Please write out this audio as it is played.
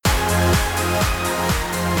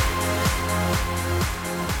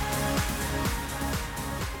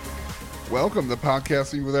Welcome to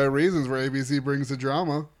Podcasting Without Reasons, where ABC brings the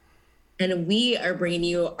drama. And we are bringing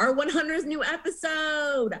you our 100th new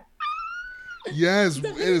episode. Yes, it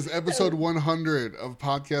is episode 100 of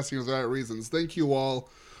Podcasting Without Reasons. Thank you all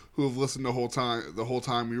who have listened the whole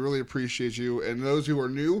time. We really appreciate you. And those who are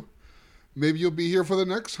new, maybe you'll be here for the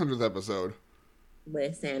next 100th episode.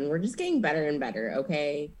 Listen, we're just getting better and better,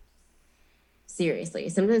 okay? Seriously.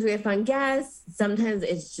 Sometimes we have fun guests. Sometimes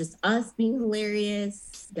it's just us being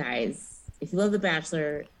hilarious. Guys, if you love The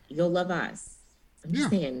Bachelor, you'll love us. I'm just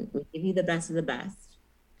saying, we give you the best of the best.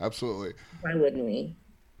 Absolutely. Why wouldn't we?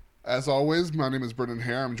 As always, my name is Brendan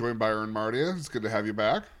Hare. I'm joined by Erin Mardia. It's good to have you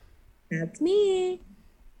back. That's me.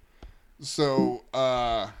 So,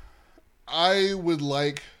 I would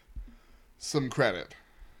like some credit.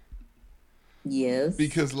 Yes.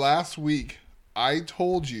 Because last week, I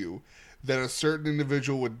told you that a certain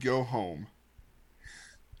individual would go home.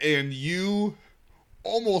 And you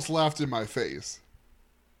almost laughed in my face.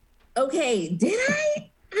 Okay, did I?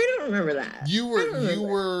 I don't remember that. You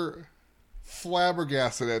were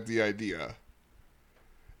flabbergasted at the idea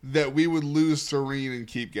that we would lose Serene and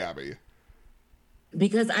keep Gabby.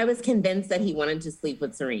 Because I was convinced that he wanted to sleep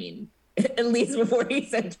with Serene, at least before he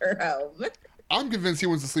sent her home. I'm convinced he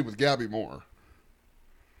wants to sleep with Gabby more.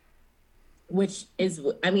 Which is,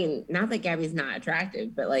 I mean, not that Gabby's not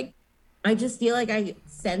attractive, but like, I just feel like I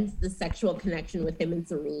sense the sexual connection with him and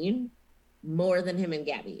Serene more than him and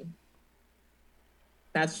Gabby.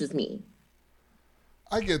 That's just me.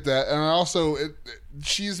 I get that. And also,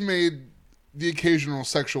 she's made the occasional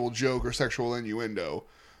sexual joke or sexual innuendo.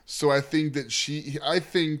 So I think that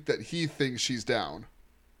he thinks she's down.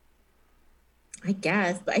 I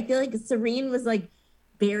guess. But I feel like Serene was like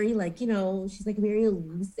very like, you know, she's like very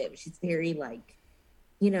elusive. She's very like,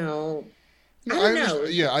 you know, I don't know.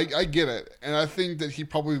 Yeah, I get it. And I think that he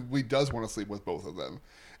probably does want to sleep with both of them.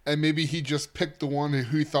 And maybe he just picked the one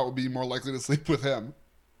who he thought would be more likely to sleep with him.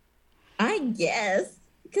 I guess.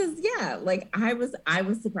 Because, yeah, like, I was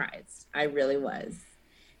surprised. I really was.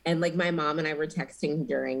 And, like, my mom and I were texting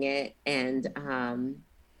during it, and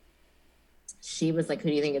she was like, who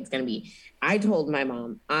do you think it's going to be? I told my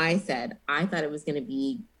mom, I said, I thought it was going to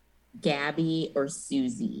be Gabby or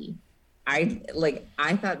Susie. I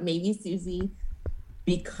thought maybe Susie,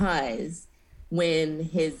 because when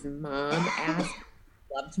his mom asked if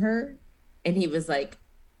he loved her, and he was like,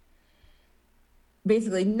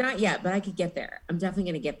 basically, not yet, but I could get there. I'm definitely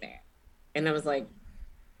going to get there. And I was like,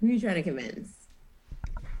 who are you trying to convince?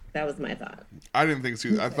 That was my thought. I didn't think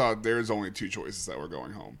Susie. I thought there's only two choices that were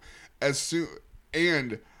going home.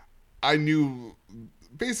 And I knew,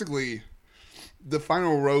 basically, the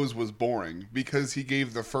final rose was boring because he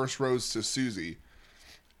gave the first rose to Susie.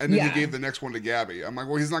 And then he gave the next one to Gabby. I'm like,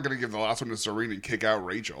 well, he's not going to give the last one to Serene and kick out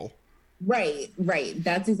Rachel. Right.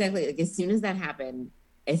 That's exactly, like, as soon as that happened,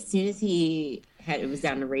 as soon as it was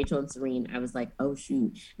down to Rachel and Serene, I was like, oh,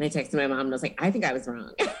 shoot. And I texted my mom and I was like, I think I was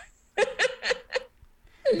wrong.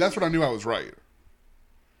 That's when I knew I was right.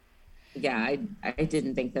 Yeah, I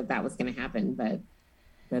didn't think that was going to happen, but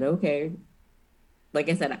okay. Like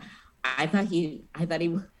I said, I thought he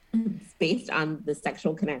based on the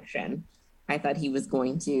sexual connection, I thought he was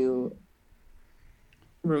going to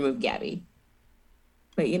remove Gabby.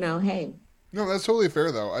 But, you know, hey. No, that's totally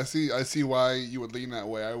fair, though. I see why you would lean that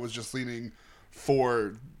way. I was just leaning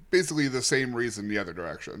for basically the same reason the other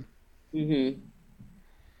direction. Mm-hmm.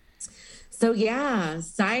 So, yeah,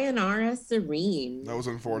 sayonara Serene. That was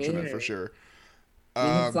unfortunate for sure. You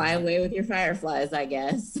can fly away with your fireflies, I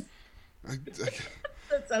guess.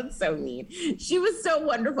 That sounds so mean. She was so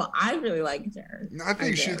wonderful. I really liked her. I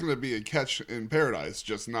think she's going to be a catch in paradise,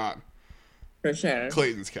 just not for sure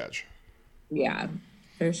Clayton's catch. Yeah.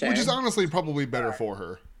 For sure. Which is honestly probably better for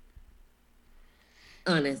her.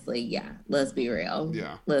 Honestly, yeah. Let's be real.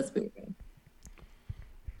 Yeah. Let's be real.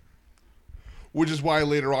 Which is why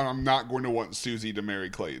later on I'm not going to want Susie to marry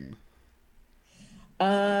Clayton.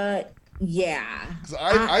 Yeah.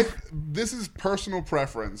 Because this is personal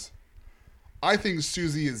preference. I think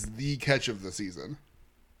Susie is the catch of the season.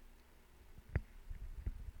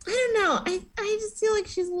 I don't know. I just feel like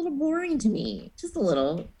she's a little boring to me. Just a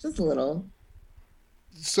little.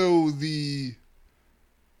 So the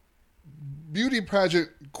beauty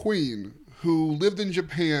pageant queen who lived in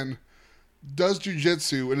Japan, does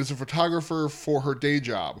jujitsu, and is a photographer for her day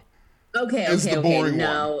job. Okay.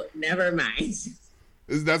 No, never mind.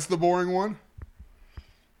 That's the boring one?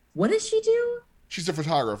 What does she do? She's a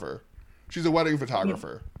photographer. She's a wedding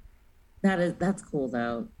photographer. That's cool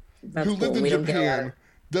though. Who lived in Japan,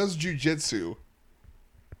 does jujitsu.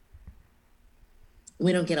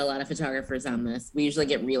 We don't get a lot of photographers on this. We usually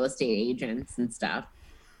get real estate agents and stuff.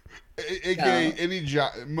 AKA any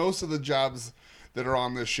job. Most of the jobs that are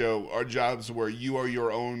on this show are jobs where you are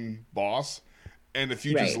your own boss, and if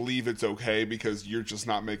you just Right. leave, it's okay because you're just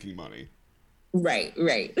not making money. Right,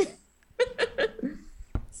 right.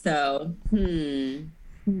 So,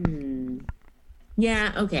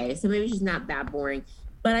 yeah, okay. So maybe she's not that boring,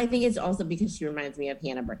 but I think it's also because she reminds me of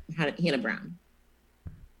Hannah Brown.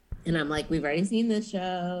 And I'm like, we've already seen this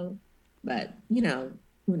show, but who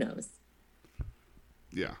knows?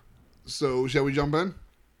 Yeah. So shall we jump in?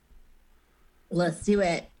 Let's do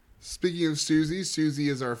it. Speaking of Susie, Susie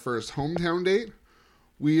is our first hometown date.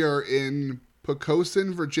 We are in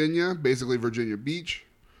Poquoson, Virginia, basically Virginia Beach.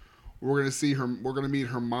 We're gonna see her. We're gonna meet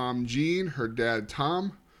her mom, Jean, her dad,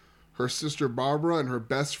 Tom, her sister, Barbara, and her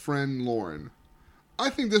best friend, Lauren. I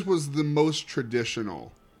think this was the most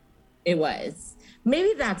traditional. It was.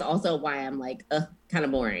 Maybe that's also why I'm like, kind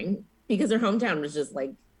of boring because her hometown was just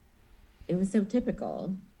like, it was so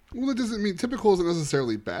typical. Well, that doesn't mean typical isn't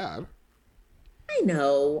necessarily bad. I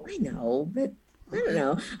know, but I don't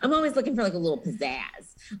know. I'm always looking for like a little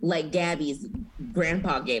pizzazz, like Gabby's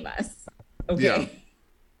grandpa gave us. Okay. Yeah.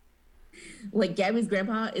 Like Gabby's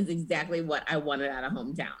grandpa is exactly what I wanted out of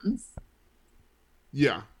hometowns.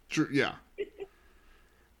 Yeah, true. Yeah.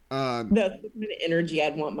 That's the kind of energy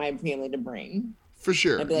I'd want my family to bring. For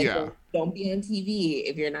sure. I'd be like, yeah. Don't be on TV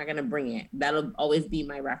if you're not going to bring it. That'll always be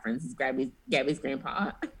my reference. Is Gabby's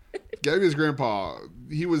grandpa. Gabby's grandpa.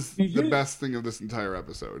 He was the best thing of this entire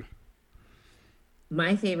episode.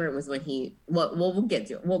 My favorite was when he. Well, we'll get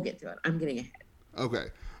to it. We'll get to it. I'm getting ahead. Okay.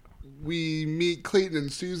 We meet Clayton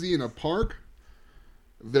and Susie in a park.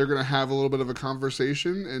 They're going to have a little bit of a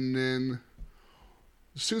conversation, and then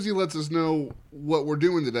Susie lets us know what we're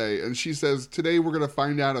doing today, and she says, today we're going to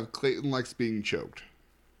find out if Clayton likes being choked.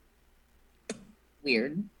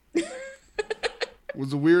 Weird. It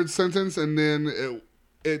was a weird sentence, and then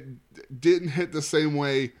it didn't hit the same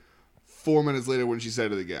way 4 minutes later when she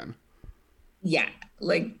said it again. Yeah,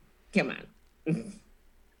 like, come on.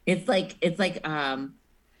 It's like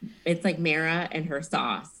Mara and her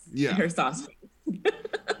sauce. Yeah. Her sauce.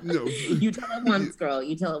 No. You tell it once, girl.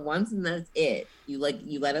 You tell it once, and that's it. You let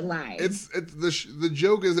it lie. It's the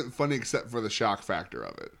joke isn't funny except for the shock factor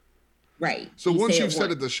of it. Right. So once you've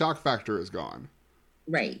said it, the shock factor is gone.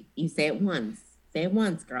 Right. You say it once. Say it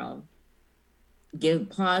once, girl. Give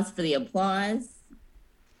pause for the applause,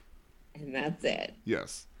 and that's it.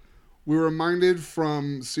 Yes. We're reminded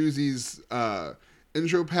from Susie's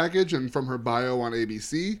intro package and from her bio on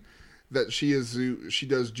ABC that she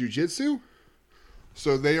does jujitsu.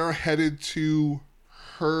 So they are headed to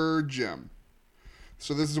her gym.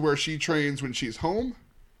 So this is where she trains when she's home.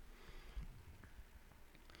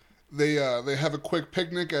 They have a quick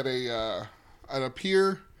picnic at a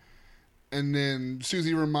pier, and then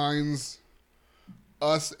Susie reminds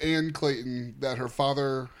us and Clayton that her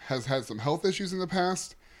father has had some health issues in the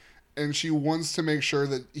past, and she wants to make sure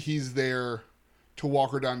that he's there to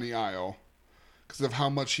walk her down the aisle because of how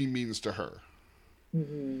much he means to her.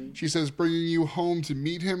 Mm-hmm. She says bringing you home to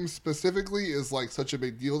meet him specifically is like such a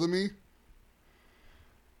big deal to me.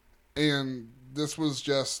 And this was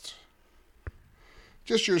just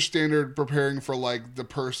your standard preparing for like the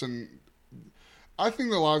person. I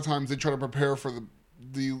think that a lot of times they try to prepare for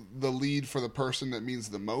the lead for the person that means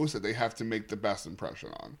the most that they have to make the best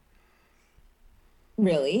impression on.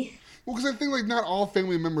 Really? Well, because I think like not all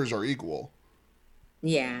family members are equal.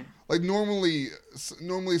 Yeah. Like normally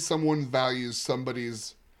someone values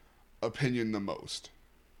somebody's opinion the most.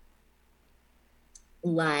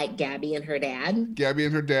 Like Gabby and her dad. Gabby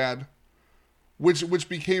and her dad, which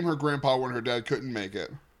became her grandpa when her dad couldn't make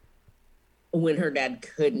it. When her dad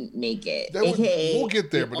couldn't make it. We'll get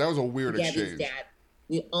there, but that was a weird exchange. Dad,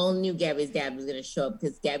 we all knew Gabby's dad was going to show up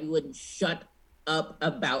because Gabby wouldn't shut up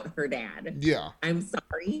about her dad. Yeah. I'm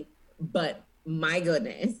sorry, but my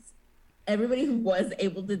goodness. Everybody who was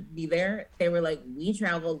able to be there, they were like, we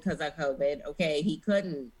traveled because of COVID. Okay, he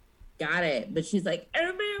couldn't. Got it. But she's like,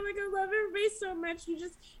 everybody, I love everybody so much.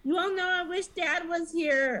 You all know I wish dad was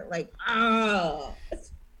here. Like, oh.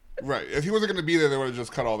 Right. If he wasn't going to be there, they would have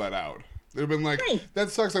just cut all that out. They'd have been like, right.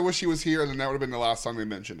 That sucks. I wish he was here. And then that would have been the last time they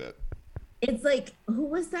mentioned it. It's like, who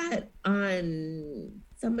was that on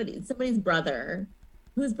somebody's brother?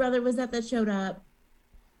 Whose brother was that showed up?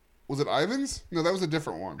 Was it Ivan's? No, that was a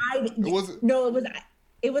different one. No,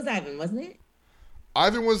 it was Ivan, wasn't it?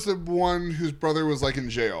 Ivan was the one whose brother was like in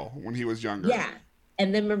jail when he was younger. Yeah.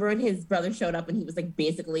 And then remember when his brother showed up and he was like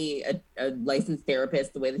basically a licensed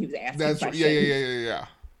therapist, the way that he was asking questions. Yeah.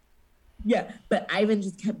 Yeah, but Ivan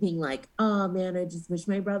just kept being like, oh man, I just wish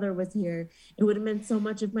my brother was here. It would have meant so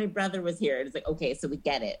much if my brother was here. It's like, okay, so we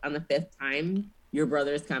get it. On the fifth time, your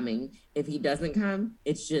brother's coming. If he doesn't come,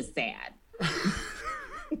 it's just sad.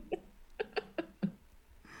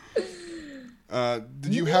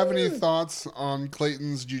 Did you have any thoughts on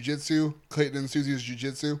Clayton's jujitsu? Clayton and Susie's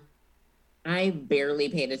jujitsu? I barely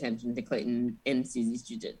paid attention to Clayton and Susie's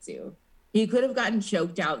jujitsu. He could have gotten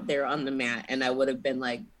choked out there on the mat, and I would have been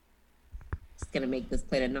like, just gonna make this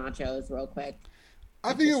plate of nachos real quick.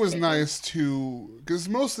 I think it was nice to, because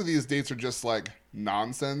most of these dates are just like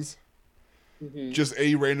nonsense. Mm-hmm. Just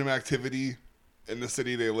a random activity in the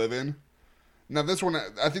city they live in. Now this one,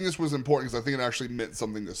 I think this was important because I think it actually meant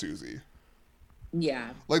something to Susie.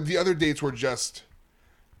 Yeah. Like the other dates were just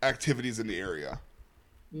activities in the area.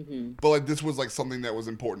 Mm-hmm. But like this was like something that was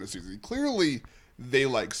important to Susie. Clearly they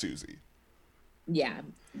like Susie. Yeah.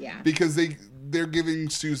 Yeah. Because they're giving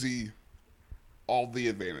Susie all the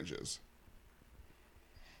advantages.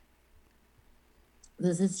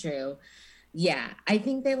 This is true. Yeah, I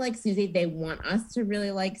think they like Susie. They want us to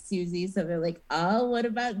really like Susie. So they're like, oh, what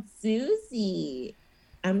about Susie?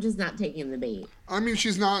 I'm just not taking the bait. I mean,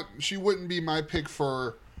 she wouldn't be my pick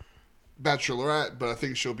for Bachelorette, but I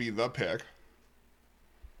think she'll be the pick.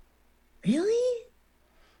 Really?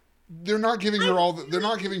 They're not giving her all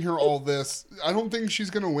this. I don't think she's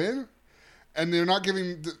going to win. And they're not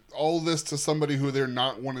giving all this to somebody who they're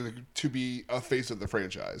not wanting to be a face of the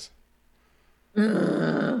franchise.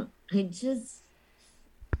 I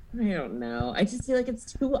don't know. I just feel like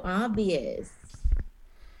it's too obvious.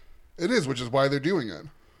 It is, which is why they're doing it.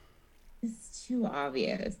 It's too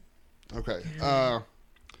obvious. Okay.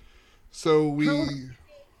 So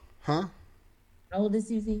Huh? How old is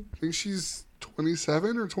Susie? I think she's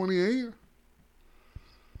 27 or 28.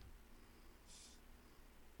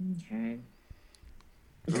 Okay.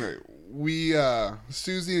 Okay.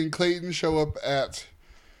 Susie and Clayton show up at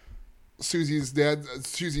Susie's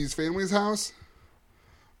family's house.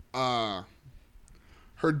 Her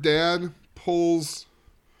dad pulls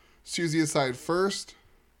Susie aside first.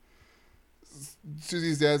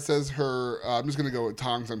 Susie's dad says I'm just going to go with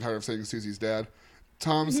Tom because I'm tired of saying Susie's dad.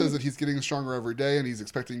 Tom says that he's getting stronger every day and he's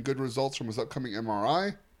expecting good results from his upcoming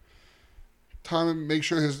MRI. Tom makes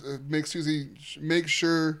sure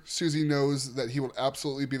Susie knows that he will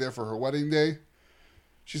absolutely be there for her wedding day.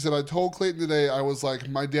 She said, I told Clayton today, I was like,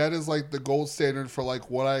 my dad is like the gold standard for like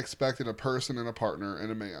what I expect in a person and a partner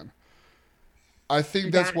and a man. I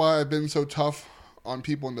think that's why I've been so tough on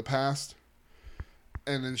people in the past.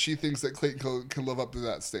 And then she thinks that Clayton can live up to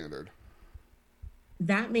that standard.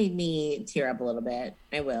 That made me tear up a little bit.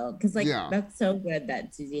 I will. Because that's so good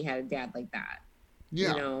that Susie had a dad like that.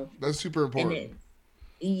 Yeah, you know? That's super important.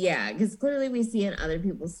 Yeah, because clearly we see in other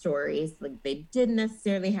people's stories, like they didn't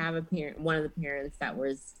necessarily have one of the parents that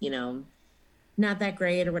was, not that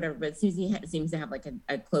great or whatever. But Susie seems to have like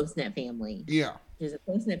a close-knit family. Yeah. She's a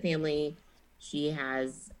close-knit family. She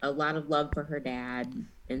has a lot of love for her dad.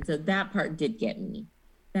 And so that part did get me.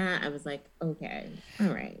 That I was like, okay, all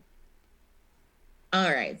right. All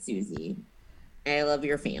right, Susie. I love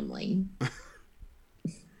your family.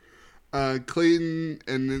 Clayton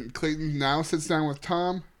now sits down with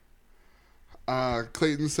Tom.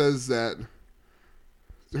 Clayton says that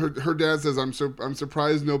her dad says, I'm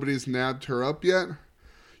surprised nobody's nabbed her up yet.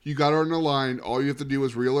 You got her on the line. All you have to do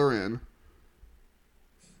is reel her in.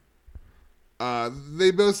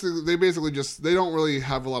 They basically just, they don't really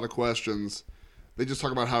have a lot of questions. They just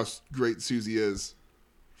talk about how great Susie is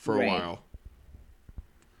for a while.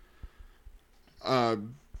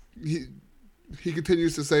 He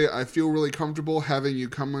continues to say, I feel really comfortable having you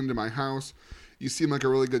come into my house. You seem like a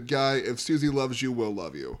really good guy. If Susie loves you, we'll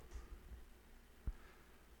love you.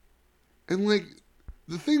 And, like,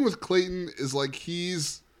 the thing with Clayton is, like,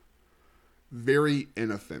 he's very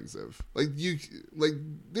inoffensive. Like,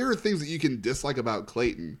 there are things that you can dislike about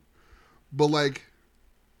Clayton. But, like,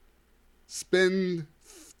 spend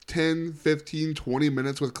 10, 15, 20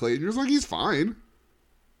 minutes with Clayton. You're just like, he's fine.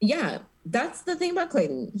 Yeah. That's the thing about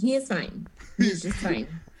Clayton. He is fine. He's just fine.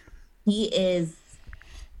 He is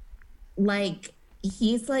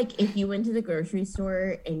he's like if you went to the grocery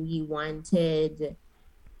store and you wanted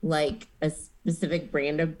like a specific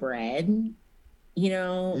brand of bread, and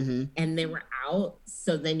they were out.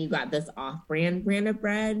 So then you got this off-brand brand of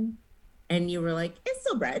bread and you were like, it's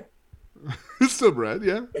still bread. It's still bread,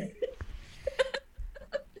 yeah. It's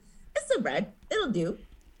still bread. It'll do.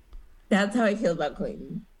 That's how I feel about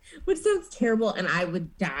Clayton. Which sounds terrible, and I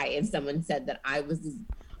would die if someone said that I was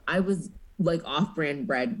like off-brand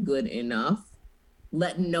bread good enough.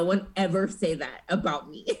 Let no one ever say that about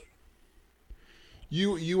me.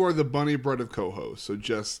 You are the bunny bread of co-hosts, so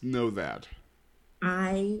just know that.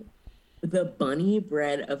 I The bunny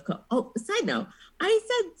bread of oh, side note, I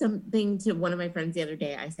said something to one of my friends the other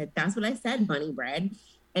day. I said, "That's what I said, bunny bread,"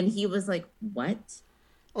 and he was like, "What?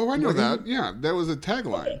 Oh, I know What are you?" that. Yeah, that was a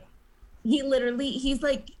tagline. He literally, he's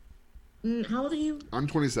like, "How old are you?" I'm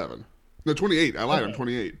 27. No, 28. I lied. I'm Okay.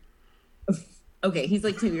 28. Okay, he's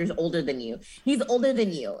like 2 years older than you. He's older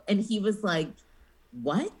than you, and he was like,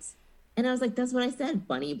 "What?" And I was like, "That's what I said,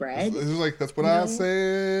 bunny This bread." is like, that's what You I know,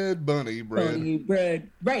 said, bunny bread. bunny bread,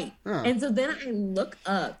 right? Yeah. And so then I look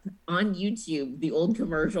up on YouTube the old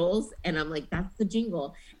commercials, and I'm like, "That's the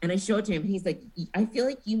jingle." And I show it to him. He's like, "I feel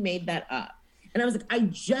like you made that up." And I was like, "I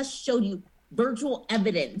just showed you virtual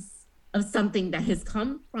evidence of something that has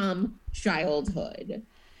come from childhood,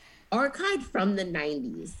 archived from the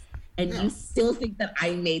 90s, and Yeah. you still think that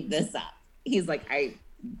I made this up." He's like,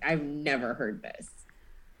 I've never heard this.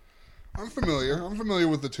 I'm familiar. I'm familiar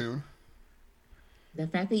with the tune. The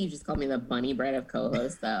fact that you just called me the bunny bread of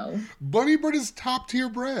co-host, though. Bunny bread is top tier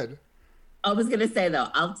bread. I was gonna say though,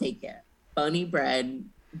 I'll take it. Bunny bread.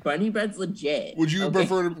 Bunny bread's legit. Would you Okay.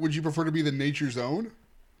 prefer to be the nature's own?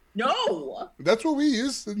 No. That's what we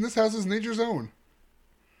use in this house is nature's own.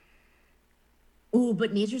 Ooh,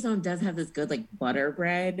 but Nature's Own does have this good like butter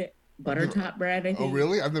bread, butter never- top bread, I Oh think.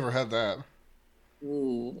 really? I've never had that.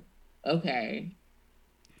 Ooh. Okay.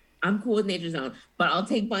 I'm cool with Nature's Own, but I'll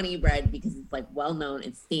take bunny bread because it's like well known,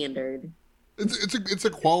 it's standard. It's a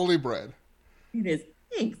quality bread. It is.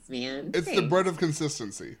 Thanks, man. It's the Thanks. bread of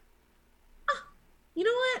consistency. You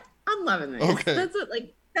know what? I'm loving this. Okay.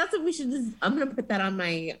 That's what we should just I'm gonna put that on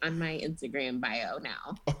my Instagram bio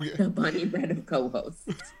now. Okay. The bunny bread of co-host.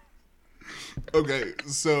 Okay.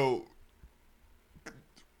 So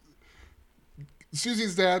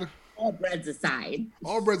Susie's dad. All breads aside.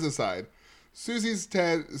 All breads aside, Susie's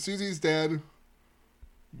dad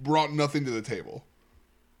brought nothing to the table.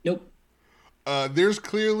 Nope. There's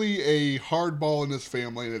clearly a hardball in this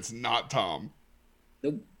family, and it's not Tom.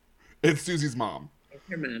 Nope. It's Susie's mom. It's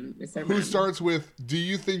her mom. It's her Who mom. starts with, "Do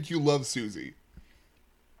you think you love Susie?"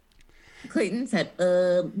 Clayton said,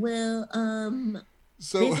 So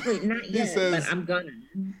basically not he yet, says, but I'm gonna.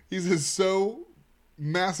 he says, so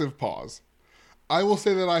massive pause. "I will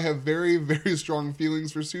say that I have very, very strong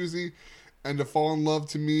feelings for Susie, and to fall in love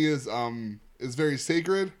to me is very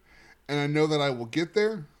sacred, and I know that I will get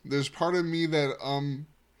there. There's part of me that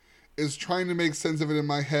is trying to make sense of it in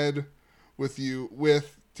my head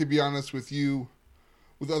to be honest with you,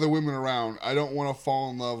 with other women around. I don't want to fall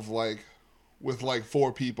in love with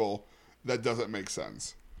 4 people. That doesn't make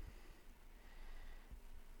sense."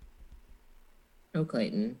 Oh,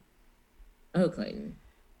 Clayton. Oh, Clayton.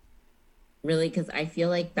 Really? Because I feel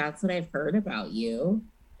like that's what I've heard about you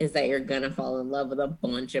is that you're gonna fall in love with a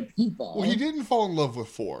bunch of people. Well, he didn't fall in love with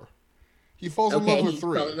 4. He falls in Okay, love with he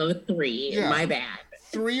 3. fell in love with 3. Yeah. My bad.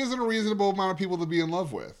 3 isn't a reasonable amount of people to be in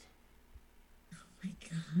love with. Oh my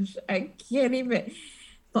gosh, I can't even.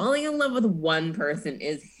 Falling in love with one person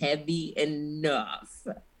is heavy enough.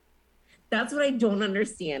 That's what I don't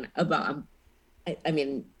understand about. I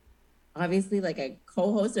mean, obviously, like I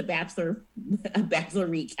co-host a bachelor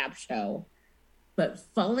recap show, but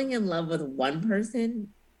falling in love with one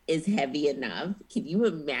person is heavy enough. Can you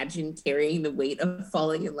imagine carrying the weight of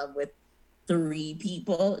falling in love with 3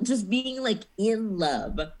 people? Just being like in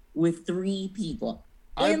love with 3 people.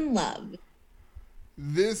 In love.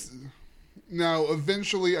 Now,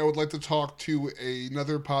 eventually, I would like to talk to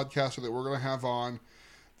another podcaster that we're going to have on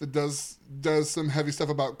that does some heavy stuff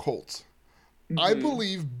about cults. Mm-hmm. I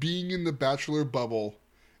believe being in the bachelor bubble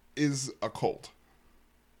is a cult.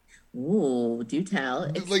 Ooh, do tell.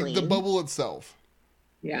 Explain. Like the bubble itself.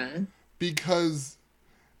 Yeah. Because,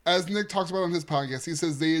 as Nick talks about on his podcast, he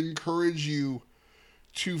says they encourage you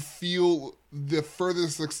to feel the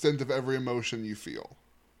furthest extent of every emotion you feel.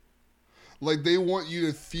 Like, they want you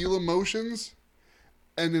to feel emotions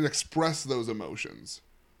and then express those emotions.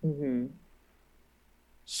 Mm-hmm.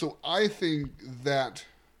 So I think that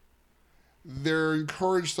they're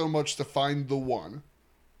encouraged so much to find the one.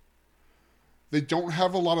 They don't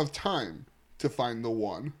have a lot of time to find the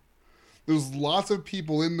one. There's lots of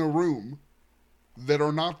people in the room that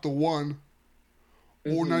are not the one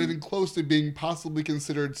or not even close to being possibly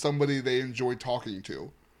considered somebody they enjoy talking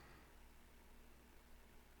to.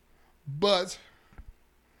 But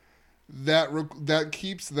that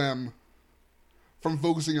keeps them from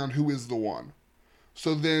focusing on who is the one.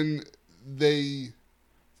 So then they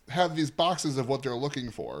have these boxes of what they're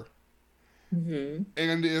looking for. Mm-hmm.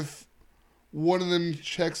 And if one of them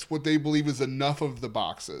checks what they believe is enough of the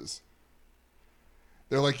boxes,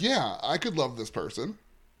 they're like, yeah, I could love this person.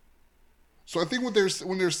 So I think when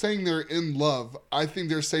they're saying they're in love, I think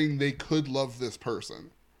they're saying they could love this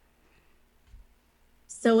person.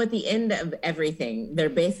 So at the end of everything, they're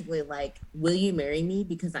basically like, will you marry me?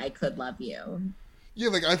 Because I could love you. Yeah,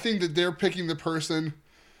 like I think that they're picking the person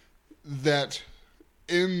that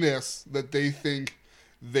in this that they think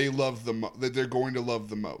they love that they're going to love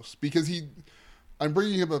the most. Because I'm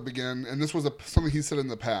bringing him up again, and this was something he said in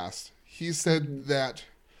the past. He said that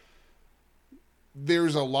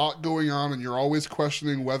there's a lot going on, and you're always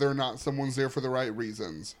questioning whether or not someone's there for the right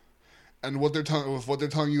reasons. And what they're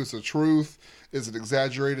telling you is the truth. Is it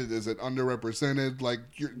exaggerated? Is it underrepresented? Like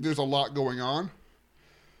there's a lot going on.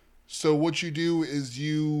 So what you do is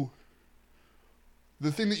the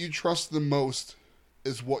thing that you trust the most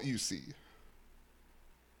is what you see.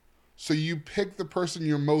 So you pick the person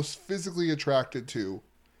you're most physically attracted to,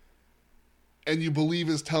 and you believe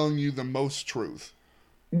is telling you the most truth.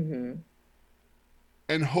 Mm-hmm.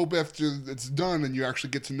 And hope after it's done and you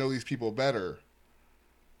actually get to know these people better,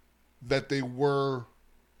 that they were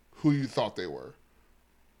who you thought they were.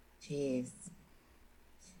 Jeez.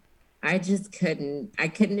 I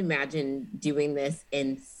couldn't imagine doing this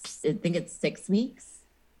in, I think it's 6 weeks.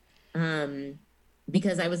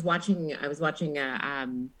 Because I was watching a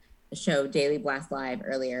show, Daily Blast Live,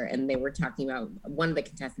 earlier, and they were talking about one of the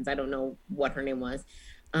contestants. I don't know what her name was.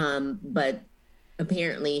 But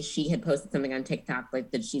apparently she had posted something on TikTok, like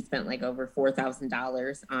that she spent like over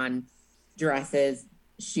 $4,000 on dresses,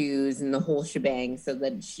 shoes, and the whole shebang so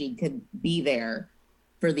that she could be there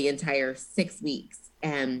for the entire 6 weeks.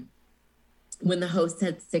 And when the host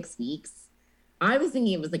said 6 weeks, I was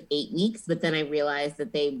thinking it was like 8 weeks, but then I realized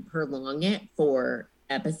that they prolong it for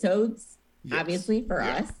episodes, yes, obviously for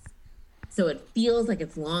us. So it feels like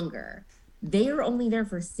it's longer. They are only there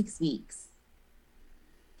for 6 weeks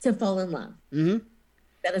to fall in love. Mm-hmm.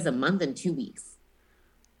 That is a month and 2 weeks.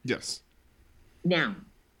 Yes. Now,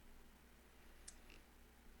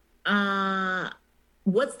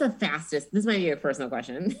 what's the fastest? This might be a personal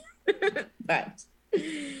question, but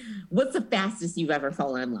what's the fastest you've ever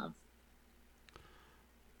fallen in love?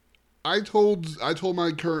 I told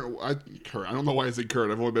my current, I don't know why I say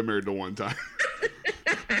current. I've only been married to one time.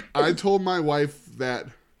 I told my wife that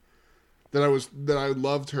I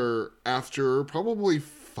loved her after probably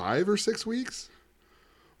 5 or 6 weeks.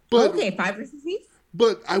 But, okay, 5 or 6 weeks.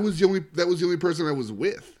 But that was the only person I was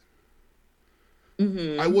with.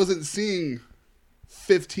 Mm-hmm. I wasn't seeing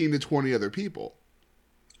 15 to 20 other people.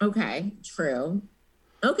 Okay, true.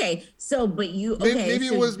 Okay, so but you okay? Maybe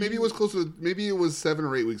it was close to maybe it was 7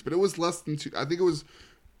 or 8 weeks, but it was less than 2. I think it was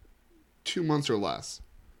 2 months or less.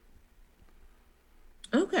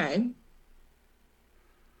 Okay.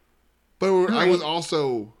 But I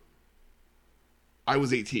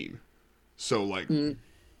was 18, so like. Mm.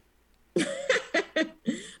 But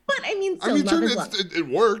I mean, so love is love. It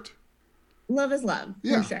worked. Love is love,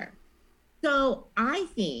 for sure. So I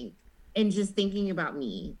think, and just thinking about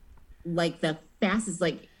me, like the fastest,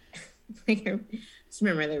 like I just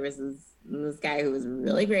remember there was this guy who was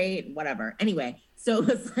really great, whatever. Anyway, so it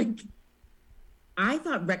was like, I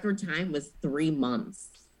thought record time was 3 months.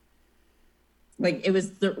 Like it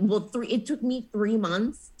was, it took me 3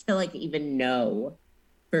 months to like even know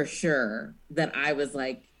for sure that I was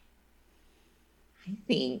like, I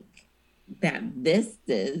think that this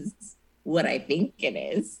is what I think it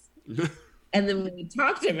is. And then when we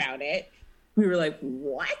talked about it, we were like,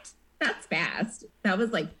 what? That's fast. That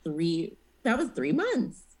was 3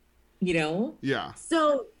 months, you know? Yeah.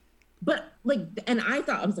 So, but like, and I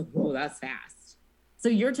thought, I was like, whoa, that's fast. So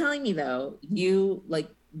you're telling me though, you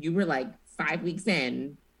were like 5 weeks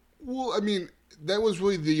in. Well, I mean, that was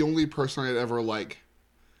really the only person I'd ever like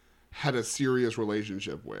had a serious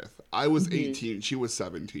relationship with. I was 18, she was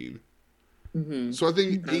 17. Mm-hmm. So I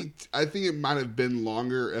think I think it might have been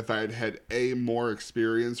longer if I had had A, more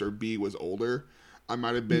experience, or B, was older. I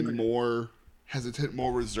might have been more hesitant,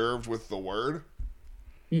 more reserved with the word.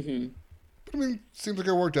 Mm-hmm. But I mean, seems like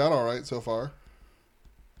it worked out all right so far.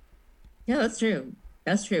 Yeah, that's true.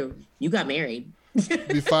 That's true. You got married.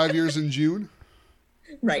 Be 5 years in June.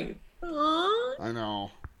 Right. Aww. I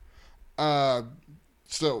know.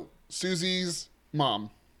 So Susie's mom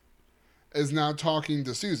is now talking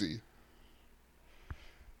to Susie.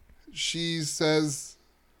 She says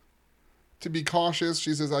to be cautious.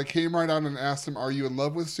 She says, I came right out and asked him, are you in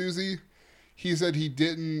love with Susie? He said he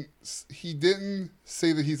didn't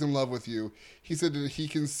say that he's in love with you. He said that he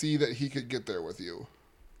can see that he could get there with you.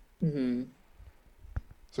 Mm-hmm.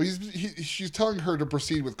 So she's telling her to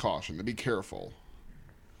proceed with caution, to be careful.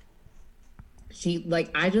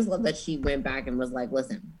 I just love that she went back and was like,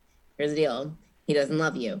 listen, here's the deal. He doesn't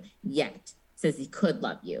love you yet. Says he could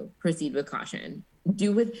love you. Proceed with caution. She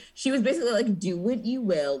was basically like, do what you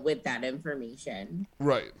will with that information.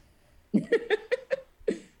 Right.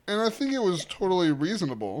 And I think it was totally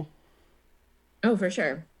reasonable. Oh, for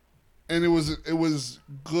sure. And it was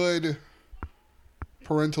good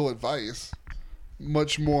parental advice.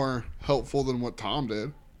 Much more helpful than what Tom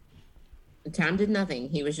did. Tom did nothing.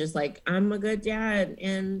 He was just like, I'm a good dad,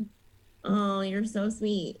 and oh, you're so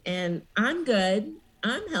sweet, and I'm good.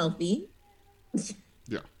 I'm healthy.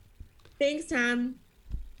 Yeah. Thanks, Tom.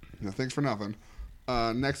 No, thanks for nothing.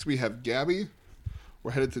 Next we have Gabby.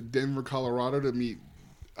 We're headed to Denver, Colorado to meet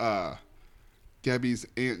Gabby's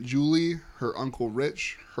Aunt Julie, her Uncle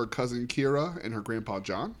Rich, her cousin Kira, and her Grandpa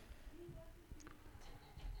John.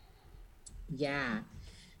 Yeah.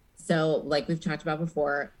 So, like we've talked about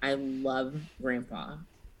before, I love Grandpa.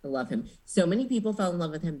 I love him. So many people fell in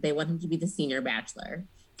love with him. They want him to be the senior bachelor,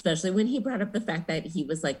 especially when he brought up the fact that he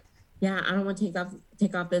was like, "Yeah, I don't want to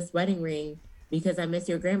take off this wedding ring because I miss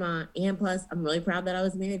your grandma, and plus, I'm really proud that I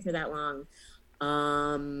was married for that long."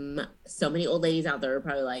 So many old ladies out there are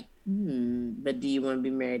probably like, but do you want to be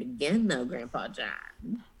married again, though, Grandpa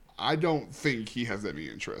John? I don't think he has any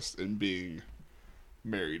interest in being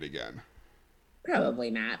married again. Probably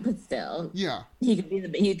not, but still. Yeah. He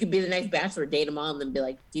could be the next bachelor, date them all, and then be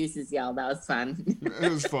like, "Deuces, y'all, that was fun."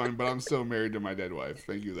 It was fun, but I'm still married to my dead wife.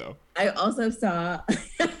 Thank you, though. I also saw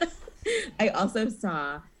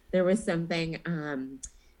there was something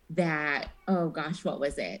that, oh gosh, what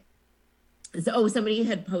was it? So somebody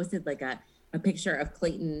had posted like a picture of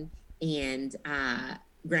Clayton and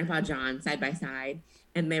Grandpa John side by side,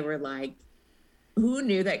 and they were like, who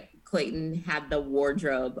knew that Clayton had the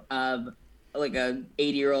wardrobe of like a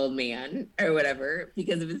 80-year-old man or whatever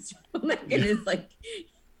because of his turtleneck and his like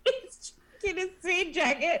his suede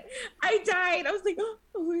jacket. I died. I was like, oh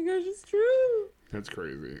my gosh, it's true. That's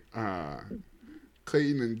crazy.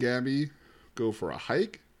 Clayton and Gabby go for a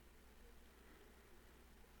hike.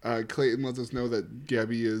 Clayton lets us know that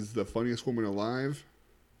Gabby is the funniest woman alive.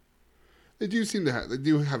 They do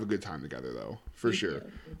have a good time together, though, for sure.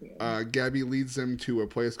 Gabby leads them to a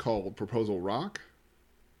place called Proposal Rock.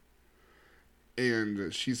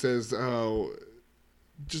 And she says, oh,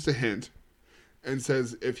 just a hint, and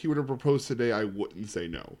says, if he were to propose today, I wouldn't say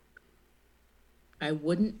no. I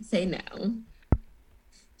wouldn't say no.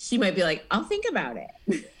 She might be like, I'll think about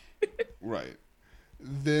it. Right.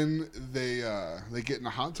 Then they get in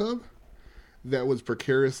a hot tub that was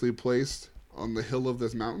precariously placed on the hill of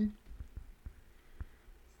this mountain.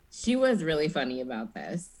 She was really funny about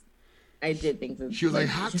this. I did think that she was like,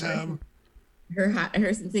 hot tub.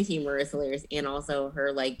 Her sense of humor is hilarious, and also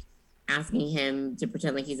her like asking him to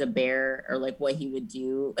pretend like he's a bear or like what he would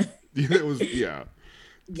do. It was yeah.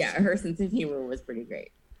 Yeah, her sense of humor was pretty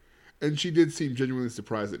great. And she did seem genuinely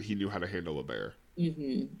surprised that he knew how to handle a bear.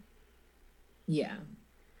 Mm-hmm. Yeah.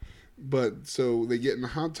 But so they get in the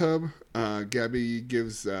hot tub. Gabby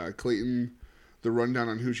gives Clayton the rundown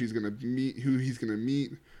on who he's gonna meet.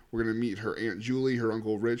 We're gonna meet her Aunt Julie, her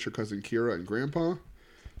Uncle Rich, her cousin Kira, and Grandpa.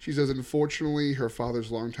 She says, unfortunately, her father's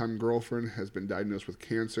longtime girlfriend has been diagnosed with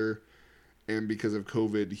cancer, and because of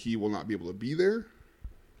COVID, he will not be able to be there.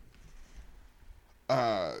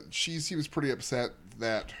 She seems pretty upset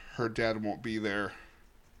that her dad won't be there.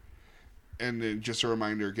 And then just a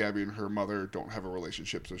reminder, Gabby and her mother don't have a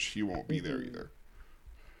relationship, so she won't be there either.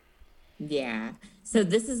 Yeah. So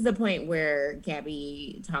this is the point where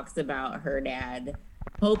Gabby talks about her dad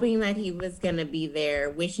hoping that he was going to be there,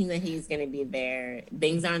 wishing that he's going to be there.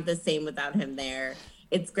 Things aren't the same without him there.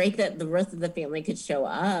 It's great that the rest of the family could show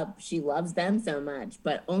up. She loves them so much,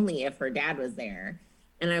 but only if her dad was there.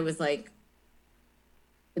 And I was like,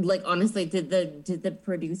 honestly, did the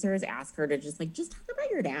producers ask her to just talk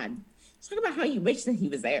about your dad? Just talk about how you wish that he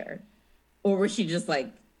was there. Or was she just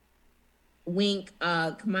like, wink,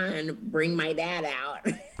 come on, bring my dad out.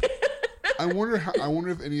 I wonder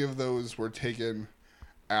if any of those were taken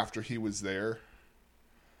after he was there,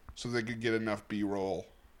 so they could get enough B-roll.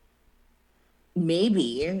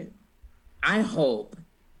 Maybe. I hope.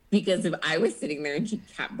 Because if I was sitting there and she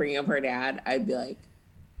kept bringing up her dad, I'd be like,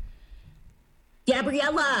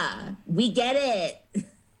 Gabriella, we get it.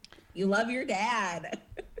 You love your dad.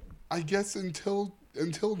 I guess until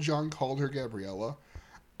John called her Gabriella,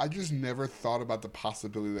 I just never thought about the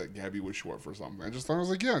possibility that Gabby was short for something. I just thought, I was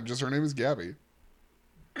like, yeah, just her name is Gabby.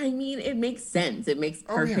 I mean, it makes sense. It makes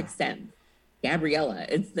perfect sense. Gabriella,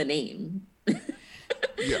 it's the name.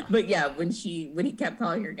 Yeah. But yeah, when he kept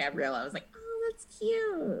calling her Gabriella, I was like, oh, that's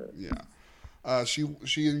cute. Yeah.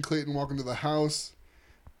 She and Clayton walk into the house.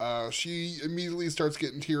 She immediately starts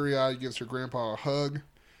getting teary-eyed, gives her grandpa a hug.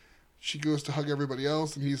 She goes to hug everybody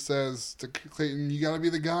else, and he says to Clayton, you gotta be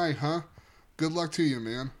the guy, huh? Good luck to you,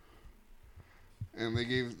 man. And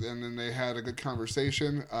then they had a good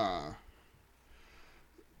conversation.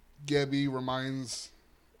 Gabby reminds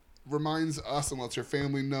us and lets her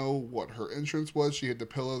family know what her entrance was. She hit the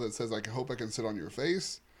pillow that says, "I hope I can sit on your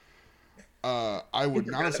face." I would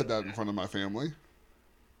not have said that in front of my family.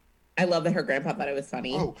 I love that her grandpa thought it was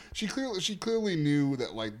funny. Oh, she clearly knew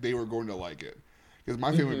that like they were going to like it, because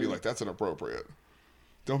my family would be like, "That's inappropriate.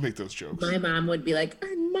 Don't make those jokes." My mom would be like,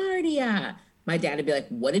 "Martia." My dad would be like,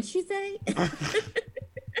 "What did she say?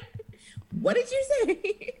 What did you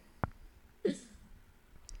say?"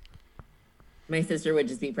 My sister would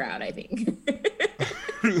just be proud, I think.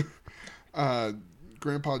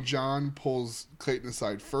 Grandpa John pulls Clayton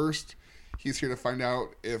aside first. He's here to find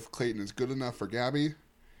out if Clayton is good enough for Gabby.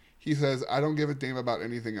 He says, "I don't give a damn about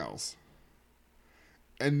anything else."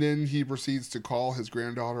 And then he proceeds to call his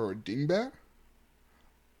granddaughter a dingbat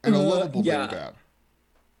and a lovable dingbat.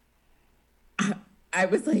 I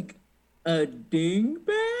was like, a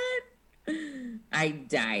dingbat? I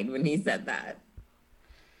died when he said that.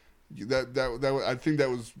 That I think that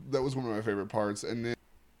was one of my favorite parts. And then,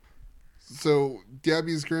 so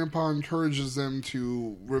Gabby's grandpa encourages them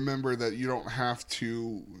to remember that you don't have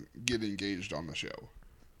to get engaged on the show.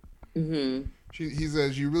 Mm-hmm. He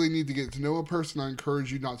says, "You really need to get to know a person. I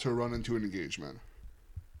encourage you not to run into an engagement."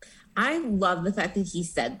 I love the fact that he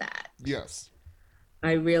said that. Yes.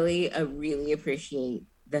 I really appreciate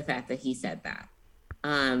the fact that he said that.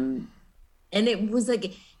 And it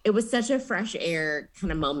was such a fresh air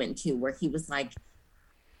kind of moment too, where he was like,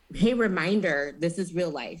 "Hey, reminder, this is real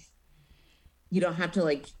life. You don't have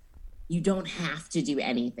to do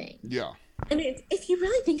anything." Yeah. And if you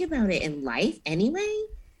really think about it in life anyway,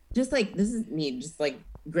 just like, this is me, just like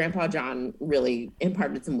Grandpa John really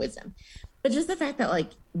imparted some wisdom. But just the fact that like,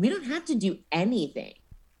 we don't have to do anything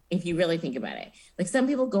if you really think about it. Like, some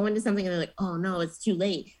people go into something and they're like, "Oh no, it's too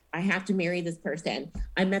late. I have to marry this person.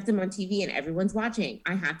 I met them on TV and everyone's watching.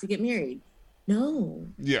 I have to get married." No.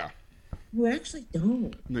 Yeah. You actually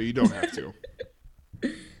don't. No, you don't have to.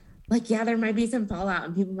 Like, yeah, there might be some fallout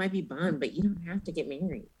and people might be bummed, but you don't have to get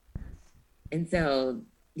married. And so,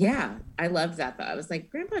 yeah, I loved that though. I was like,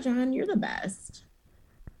 "Grandpa John, you're the best."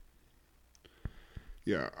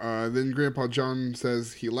 Yeah. Then Grandpa John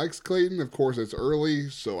says he likes Clayton. Of course, it's early,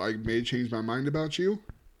 so I may change my mind about you.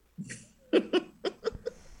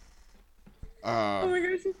 Oh my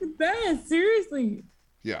gosh, it's the best. Seriously.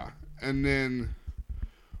 Yeah. And then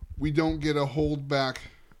we don't get a hold back.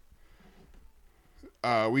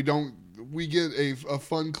 We get a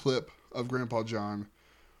fun clip of Grandpa John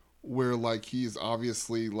where like he's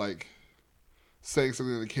obviously like saying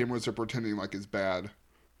something that the cameras are pretending like is bad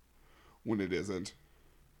when it isn't.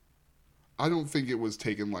 I don't think it was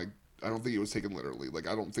taken literally. Like,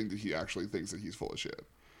 I don't think that he actually thinks that he's full of shit.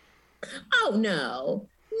 Oh no.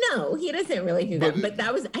 No, he doesn't really do that. But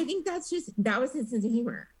that was his sense of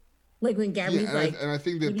humor. Like when Gabby's I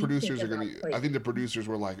think that producers I think the producers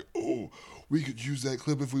were like, "Oh, we could use that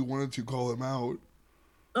clip if we wanted to call him out."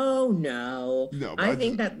 Oh no. No, I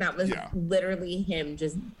think that was literally him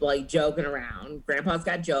just like joking around. Grandpa's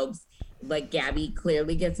got jokes. Like, Gabby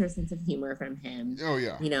clearly gets her sense of humor from him. Oh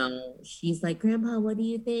yeah. You know, she's like, "Grandpa, what do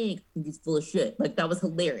you think?" "I think he's full of shit." Like, that was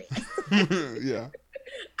hilarious. Yeah.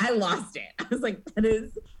 I lost it. I was like, that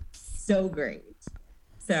is so great.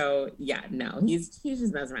 So yeah, no, he's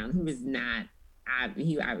just messing around. He was not.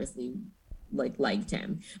 He obviously liked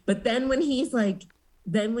him. But then when he says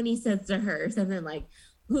to her something like,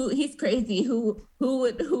 he's crazy. Who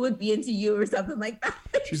would be into you or something like that.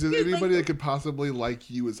 She says anybody that could possibly like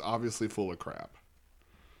you is obviously full of crap.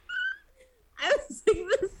 I was like,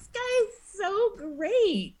 this guy is so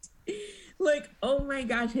great. Like, oh my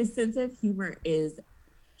gosh, his sense of humor is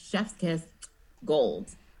chef's kiss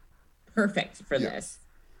gold. Perfect for this.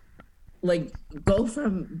 Like, go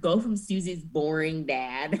from Susie's boring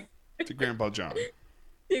dad to Grandpa John.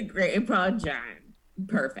 To Grandpa John.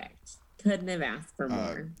 Perfect. Couldn't have asked for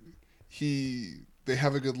more. They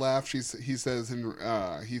have a good laugh. He says,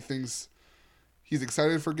 and he thinks he's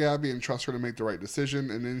excited for Gabby and trusts her to make the right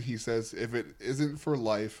decision. And then he says, "If it isn't for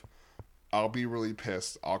life, I'll be really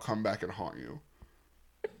pissed. I'll come back and haunt you."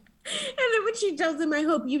 And then when she tells him, "I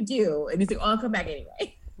hope you do," and he's like, "Oh, I'll come back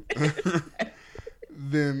anyway."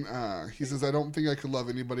 Then he says, "I don't think I could love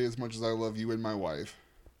anybody as much as I love you and my wife."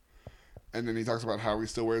 And then he talks about how he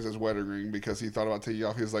still wears his wedding ring because he thought about taking it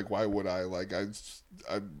off. He's like, "Why would I? Like, it's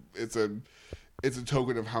a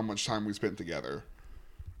token of how much time we spent together."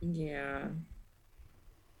 Yeah.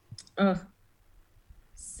 Oh,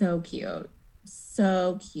 so cute.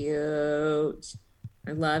 So cute.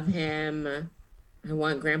 I love him. I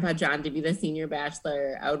want Grandpa John to be the senior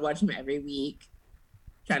bachelor. I would watch him every week,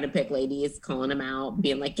 trying to pick ladies, calling him out,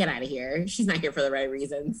 being like, "Get out of here. She's not here for the right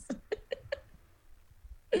reasons."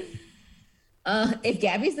 If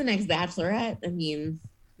Gabby's the next Bachelorette, I mean,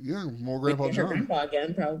 Yeah, more we Grandpa get her John. grandpa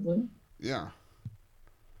again, probably. Yeah.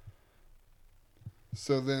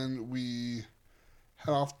 So then we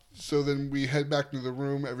head off. So then we head back into the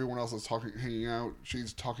room. Everyone else is talking, hanging out.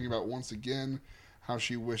 She's talking about once again how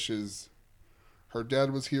she wishes her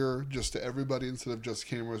dad was here, just to everybody instead of just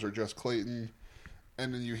cameras or just Clayton.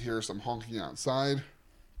 And then you hear some honking outside.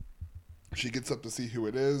 She gets up to see who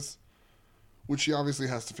it is, which she obviously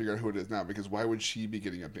has to figure out who it is now, because why would she be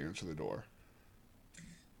getting up to answer the door?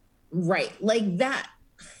 Right. Like that.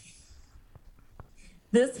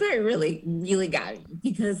 This part really, really got me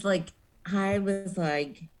because, like, I was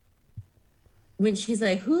like, when she's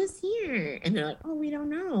like, "Who's here?" and they're like, "Oh, we don't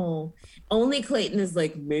know." Only Clayton is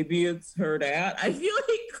like, "Maybe it's her dad." I feel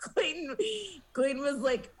like Clayton was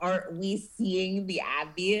like, "Aren't we seeing the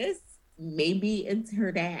obvious? Maybe it's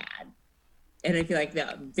her dad." And I feel like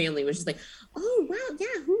the family was just like, "Oh, wow,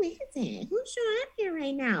 yeah, who is it? Who's showing up here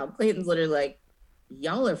right now?" Clayton's literally like,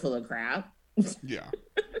 "Y'all are full of crap." Yeah.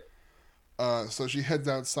 So she heads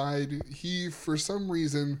outside. He, for some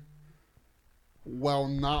reason, while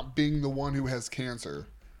not being the one who has cancer,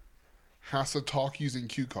 has to talk using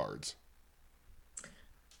cue cards.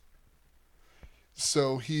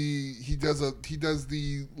 So he does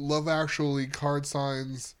the Love Actually card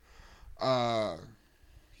signs.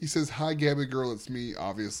 He says, "Hi, Gabby girl, it's me."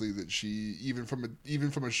 Obviously, that she even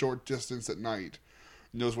from a short distance at night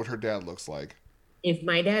knows what her dad looks like. If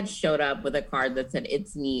my dad showed up with a card that said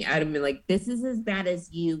 "It's me," I'd have been like, "This is as bad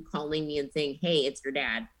as you calling me and saying, 'Hey, it's your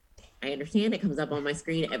dad.'" I understand it comes up on my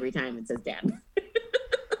screen every time it says "Dad."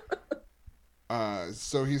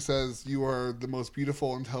 So he says, "You are the most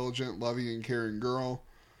beautiful, intelligent, loving, and caring girl.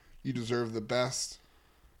 You deserve the best."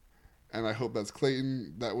 And I hope that's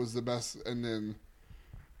Clayton. That was the best. And then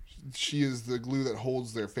she is the glue that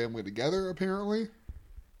holds their family together, apparently.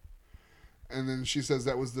 And then she says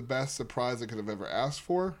that was the best surprise I could have ever asked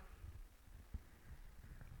for.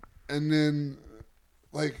 And then,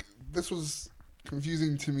 like, this was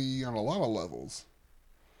confusing to me on a lot of levels.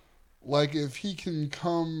 Like, if he can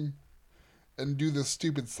come and do this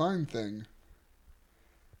stupid sign thing,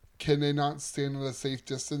 can they not stand at a safe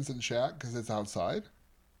distance and chat because it's outside?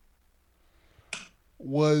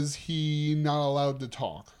 Was he not allowed to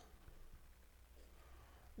talk?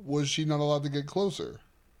 Was she not allowed to get closer?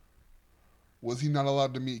 Was he not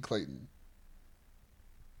allowed to meet Clayton?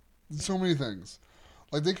 So many things.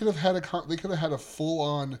 Like they could have had a full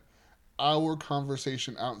on hour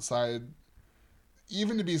conversation outside,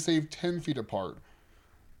 even to be saved 10 feet apart.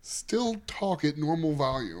 Still talk at normal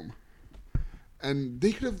volume, and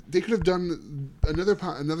they could have done another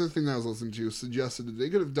thing that I was listening to suggested that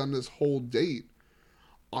they could have done this whole date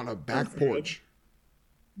on a back porch.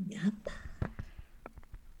 Yep.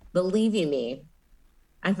 Believe you me,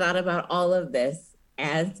 I thought about all of this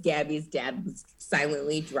as Gabby's dad was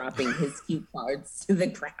silently dropping his cue cards to the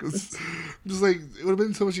ground. Just like it would have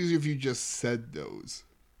been so much easier if you just said those.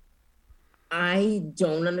 I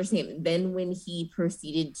don't understand. Then when he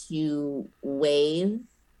proceeded to wave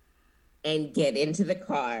and get into the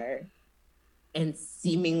car and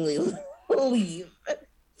seemingly leave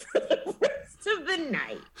for the rest of the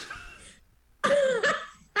night.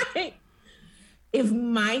 If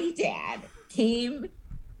my dad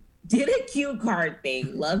did a cue card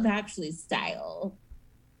thing, Love Actually style,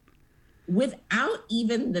 without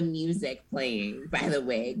even the music playing, by the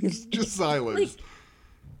way. Just silence. Like,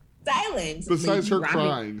 silence. Besides her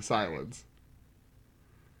crying, silence.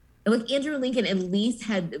 Like Andrew Lincoln at least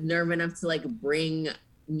had nerve enough to like bring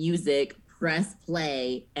music, press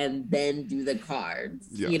play, and then do the cards.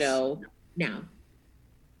 Yes. You know? Now,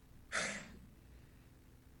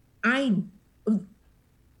 I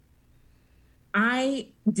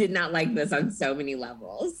did not like this on so many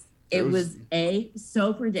levels. It was A,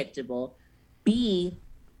 so predictable. B,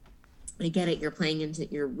 I get it.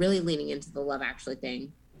 You're really leaning into the Love Actually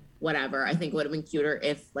thing. Whatever. I think it would have been cuter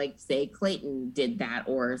if, like, say, Clayton did that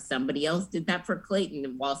or somebody else did that for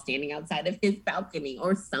Clayton while standing outside of his balcony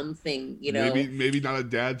or something, you know. Maybe not a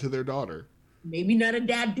dad to their daughter. Maybe not a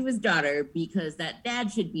dad to his daughter, because that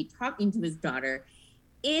dad should be talking to his daughter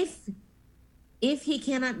if he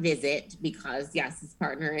cannot visit because, yes, his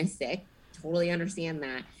partner is sick. Totally understand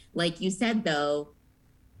that. Like you said, though,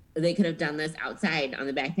 they could have done this outside on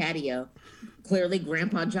the back patio. Clearly,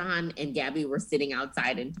 Grandpa John and Gabby were sitting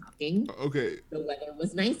outside and talking. Okay. The weather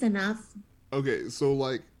was nice enough. Okay, so,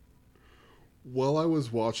 like, while I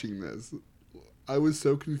was watching this, I was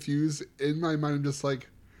so confused. In my mind, I'm just like,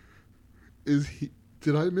 did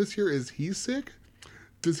I mishear? Is he sick?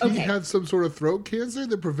 Does he have some sort of throat cancer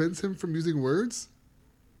that prevents him from using words?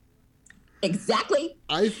 Exactly.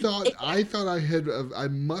 I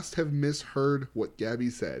must have misheard what Gabby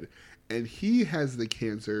said, and he has the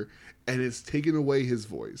cancer, and it's taken away his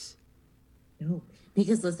voice. No,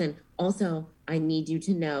 because listen, also, I need you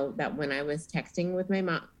to know that when I was texting with my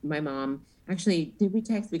mom, actually, did we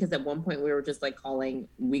text? Because at one point we were just like calling,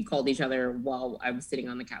 we called each other while I was sitting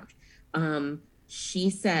on the couch. She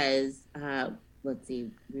says, let's see,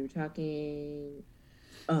 we were talking.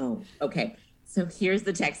 Oh, okay. So here's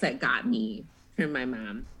the text that got me from my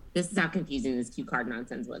mom. This is how confusing this cue card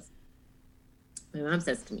nonsense was. My mom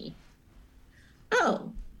says to me,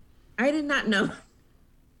 "Oh, I did not know.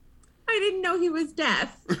 I didn't know he was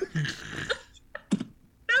deaf." That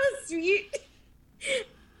was sweet.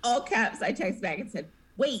 All caps. I text back and said,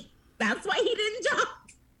 "Wait, that's why he didn't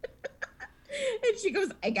talk." And she goes,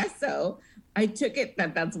 "I guess so." I took it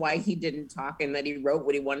that that's why he didn't talk and that he wrote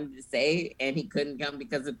what he wanted to say and he couldn't come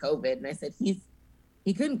because of COVID. And I said, he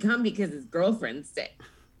couldn't come because his girlfriend's sick.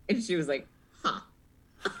 And she was like, huh.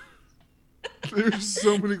 There's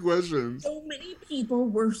so many questions. So many people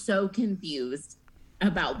were so confused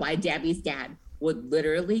about why Gabby's dad would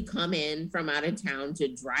literally come in from out of town to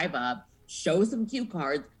drive up, show some cue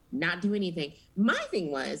cards, not do anything. My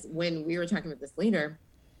thing was, when we were talking about this later,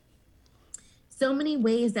 so many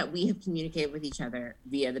ways that we have communicated with each other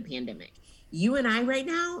via the pandemic. You and I right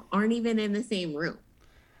now aren't even in the same room.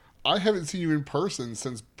 I haven't seen you in person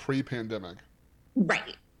since pre-pandemic.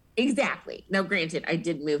 Right. Exactly. Now, granted, I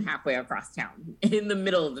did move halfway across town in the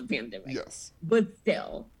middle of the pandemic. Yes. But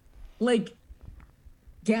still, like,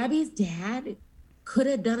 Gabby's dad could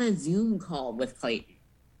have done a Zoom call with Clayton.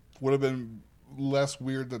 Would have been less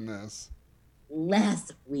weird than this.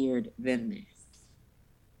 Less weird than this.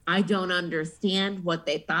 I don't understand what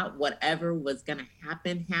they thought. Whatever was going to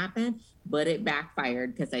happen, happened, but it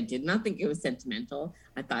backfired because I did not think it was sentimental.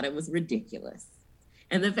 I thought it was ridiculous.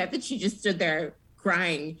 And the fact that she just stood there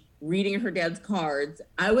crying, reading her dad's cards,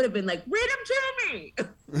 I would have been like, read them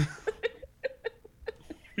to me.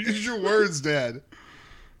 Use your words, Dad.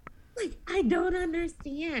 Like, I don't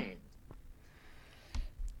understand.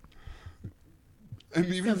 And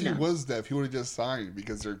even if he was deaf, he would have just signed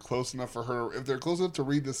because they're close enough for her. If they're close enough to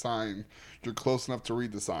read the sign, you're close enough to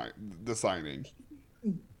read the signing.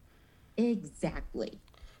 Exactly.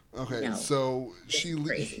 Okay, no, so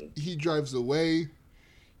he drives away.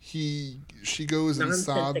 She goes and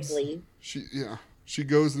sobs. She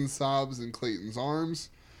goes and sobs in Clayton's arms.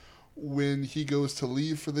 When he goes to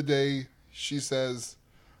leave for the day, she says,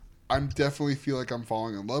 "I'm definitely feel like I'm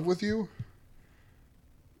falling in love with you."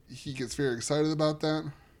 He gets very excited about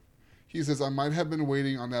that. He says, "I might have been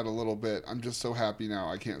waiting on that a little bit. I'm just so happy now.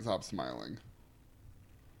 I can't stop smiling."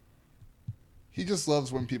 He just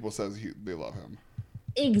loves when people says they love him.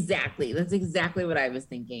 Exactly. That's exactly what I was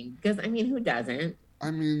thinking. Because, I mean, who doesn't?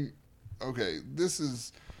 I mean, okay, this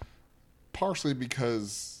is partially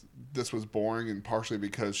because this was boring and partially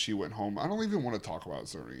because she went home. I don't even want to talk about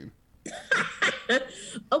Serene.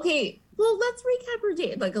 Okay, well, let's recap her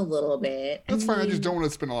date like a little bit. That's fine. I just don't want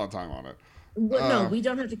to spend a lot of time on it. Well, no, we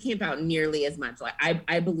don't have to camp out nearly as much. Like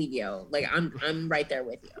I believe you. Like I'm right there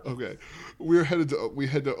with you. Okay, we head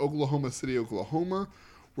to Oklahoma City, Oklahoma.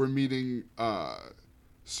 We're meeting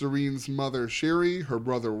Serene's mother Sherry, her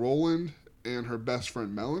brother Roland, and her best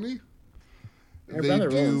friend Melanie.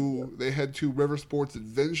 They head to River Sports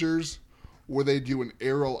Adventures, where they do an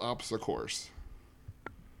aerial obstacle course.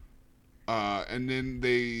 And then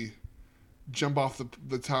they jump off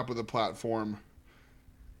the top of the platform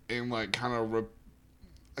and like kind of,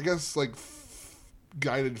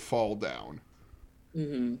 guided fall down.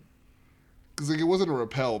 Mm-hmm. Because like it wasn't a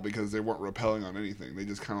rappel because they weren't rappelling on anything. They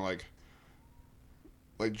just kind of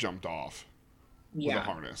like jumped off with a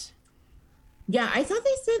harness. Yeah, I thought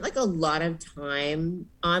they spent like a lot of time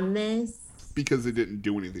on this because they didn't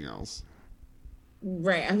do anything else.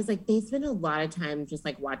 Right. I was like, they spent a lot of time just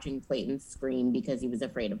like watching Clayton scream because he was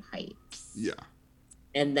afraid of heights. Yeah.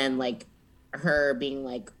 And then like her being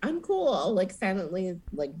like, "I'm cool. I'll like silently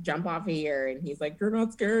like jump off of here." And he's like, "You're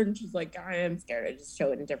not scared." And she's like, "I am scared." I just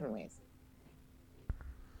show it in different ways.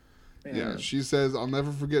 Yeah. She says, "I'll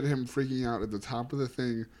never forget him freaking out at the top of the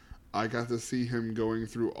thing. I got to see him going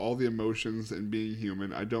through all the emotions and being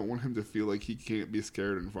human. I don't want him to feel like he can't be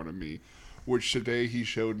scared in front of me." Which today he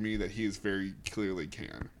showed me that he is very clearly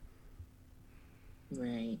can.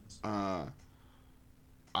 Right.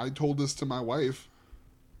 I told this to my wife.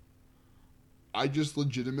 I just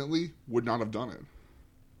legitimately would not have done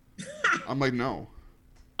it. I'm like, no.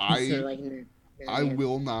 I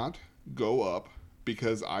will not go up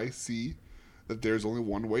because I see that there's only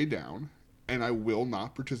one way down, and I will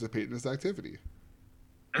not participate in this activity.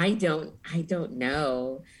 I don't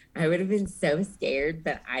know. I would have been so scared,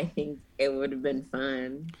 but I think it would have been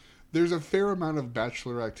fun. There's a fair amount of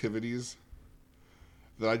bachelor activities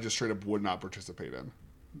that I just straight up would not participate in.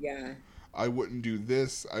 Yeah. I wouldn't do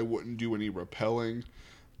this. I wouldn't do any rappelling.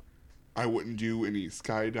 I wouldn't do any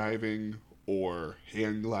skydiving or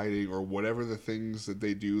hang gliding or whatever the things that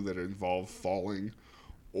they do that involve falling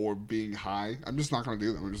or being high. I'm just not going to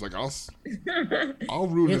do them. I'm just like, I'll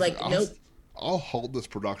ruin You're this. like, nope. I'll halt this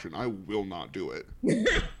production. I will not do it.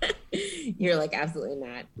 You're like, absolutely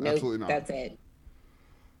not. Nope, Absolutely not. That's it.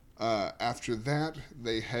 After that,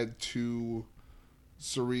 they head to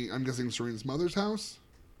Serene. I'm guessing Serene's mother's house.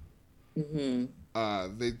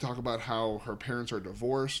 Mm-hmm. They talk about how her parents are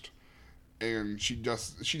divorced, and she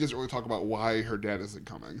doesn't really talk about why her dad isn't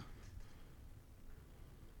coming.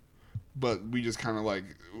 But we just kind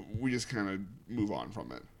of move on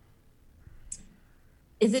from it.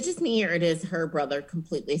 Is it just me, or does her brother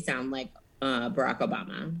completely sound like Barack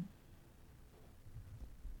Obama?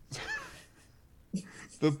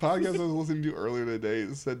 The podcast I was listening to earlier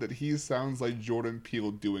today said that he sounds like Jordan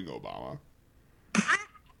Peele doing Obama.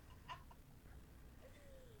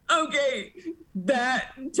 Okay,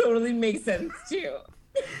 that totally makes sense too.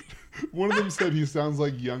 One of them said he sounds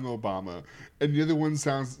like young Obama, and the other one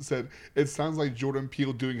said it sounds like Jordan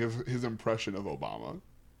Peele doing his impression of Obama.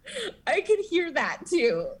 I could hear that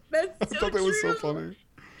too. That's so I thought that true. was so funny.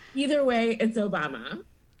 Either way, it's Obama.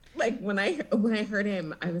 Like when I heard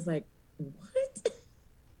him, I was like, "What?"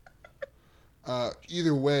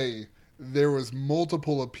 Either way, there was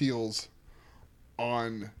multiple appeals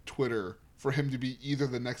on Twitter for him to be either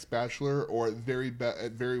the next Bachelor or at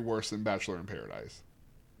very worst in Bachelor in Paradise.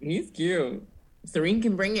 He's cute. Serene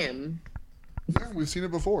can bring him. Yeah, we've seen it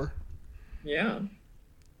before. Yeah.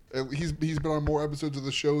 He's been on more episodes of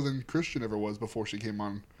the show than Christian ever was before she came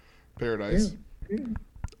on Paradise.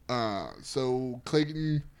 Yeah. So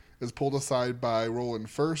Clayton is pulled aside by Roland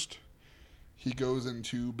first. He goes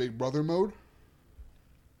into Big Brother mode.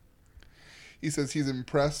 He says he's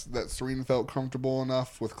impressed that Serena felt comfortable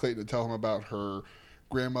enough with Clayton to tell him about her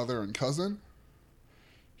grandmother and cousin.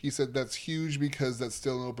 He said that's huge because that's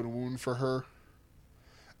still an open wound for her.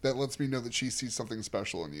 That lets me know that she sees something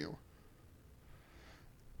special in you.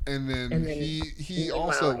 And then he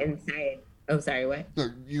also inside. Oh, sorry. What? No,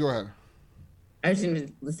 you go ahead. I was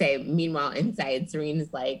going to say. Meanwhile, inside,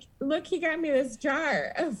 Serena's like, "Look, he got me this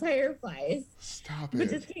jar of fireflies." Stop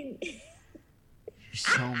it! You're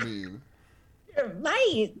so mean. They're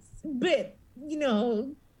lights, but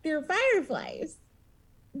they're fireflies.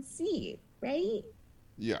 See, right?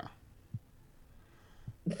 Yeah.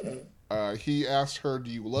 He asked her, "Do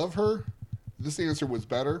you love her?" This answer was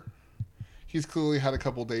better. He's clearly had a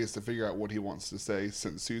couple days to figure out what he wants to say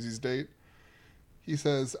since Susie's date. He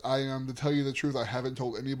says, to tell you the truth, I haven't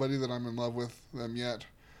told anybody that I'm in love with them yet.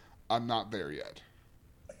 I'm not there yet.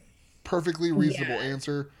 Perfectly reasonable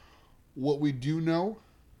answer. What we do know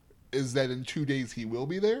is that in 2 days he will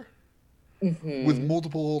be there with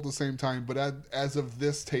multiple at the same time. But as of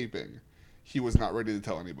this taping, he was not ready to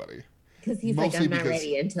tell anybody. Because he's like, I'm not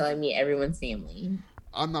ready until I meet everyone's family.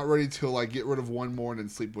 I'm not ready till get rid of one more and then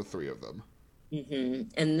sleep with 3 of them.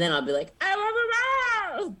 And then I'll be like, I love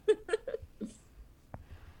them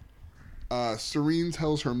all! Serene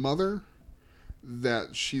tells her mother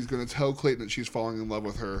that she's going to tell Clayton that she's falling in love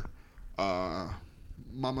with her.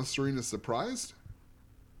 Mama Serene is surprised.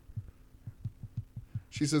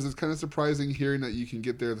 She says it's kind of surprising hearing that you can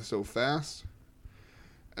get there so fast.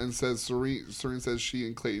 And says Serene says she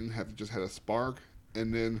and Clayton have just had a spark.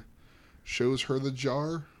 And then shows her the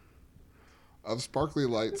jar of sparkly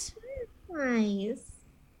lights. Nice.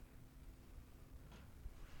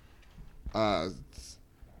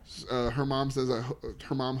 Her mom says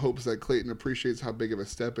her mom hopes that Clayton appreciates how big of a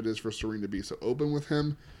step it is for Serene to be so open with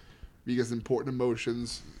him, because important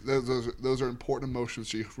emotions, those are important emotions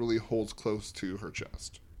she really holds close to her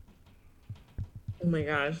chest. Oh my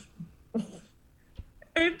gosh. I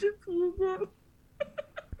have to prove it.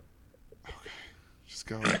 Okay, just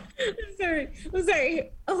go. I'm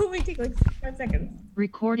sorry. Oh, wait, take 5 seconds.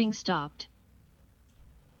 Recording stopped.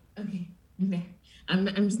 Okay, I'm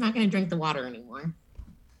just not going to drink the water anymore.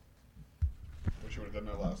 Wish you would have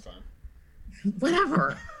done that last time.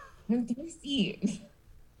 Whatever. I'm thirsty.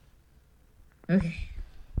 Okay.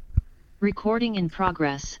 Recording in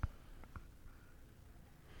progress.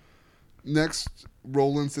 Next,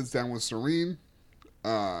 Roland sits down with Serene.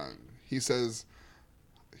 He says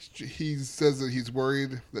that he's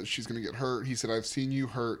worried that she's going to get hurt. He said, "I've seen you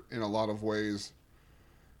hurt in a lot of ways."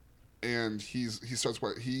 And he starts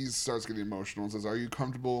getting emotional and says, "Are you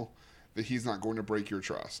comfortable that he's not going to break your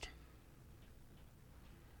trust?"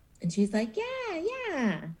 And she's like,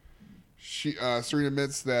 yeah. Serena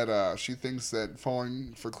admits that she thinks that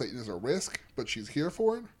falling for Clayton is a risk, but she's here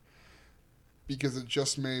for it because it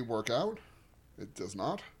just may work out. It does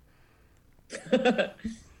not.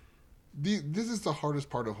 This is the hardest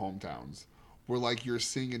part of hometowns, where like you're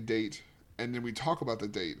seeing a date and then we talk about the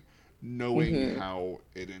date, knowing how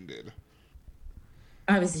it ended.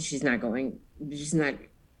 Obviously, she's not going. She's not.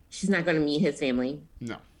 She's not going to meet his family.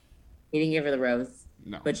 No, He didn't give her the rose.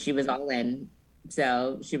 no. But she was all in.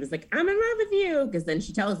 So she was like, "I'm in love with you," because then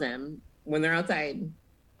she tells him when they're outside.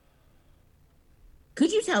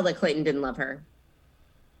 Could you tell that Clayton didn't love her?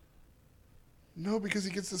 No, because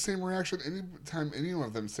he gets the same reaction anytime any one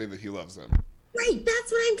of them say that he loves them. Right,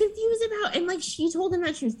 that's what I'm confused about. And like she told him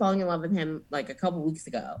that she was falling in love with him like a couple weeks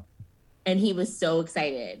ago. And he was so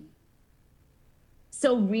excited.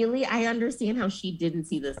 So really, I understand how she didn't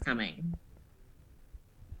see this coming.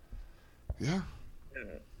 Yeah.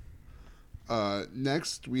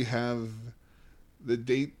 Next, we have the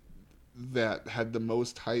date that had the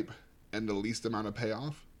most hype and the least amount of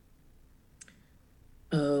payoff.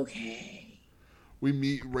 Okay. We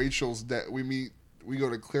meet Rachel's dad. We go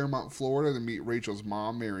to Claremont, Florida, to meet Rachel's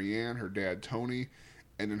mom, Marianne, her dad, Tony,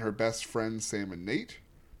 and then her best friends, Sam and Nate.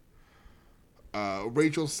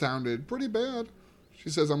 Rachel sounded pretty bad. She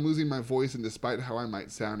says, "I'm losing my voice, and despite how I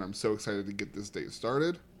might sound, I'm so excited to get this date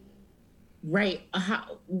started." Right.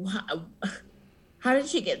 How did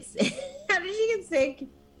she get sick? How did she get sick?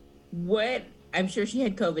 What? I'm sure she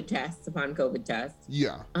had COVID tests upon COVID tests.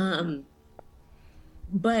 Yeah.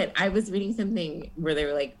 But I was reading something where they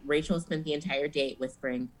were like, Rachel spent the entire date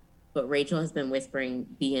whispering, but Rachel has been whispering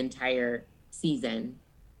the entire season.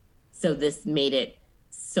 So this made it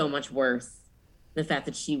so much worse. The fact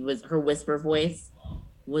that her whisper voice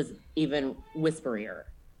was even whisperier.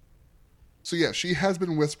 So yeah, she has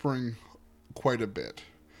been whispering quite a bit.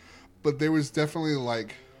 But there was definitely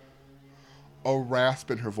like a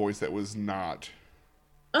rasp in her voice that was not.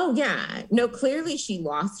 Oh, yeah. No, clearly she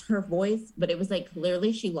lost her voice, but it was like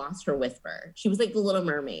clearly she lost her whisper. She was like the Little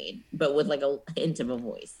Mermaid, but with like a hint of a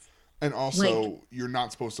voice. And also, you're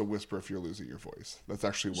not supposed to whisper if you're losing your voice. That's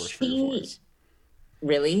actually worse for your voice.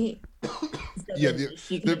 Really? So yeah,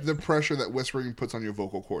 the pressure that whispering puts on your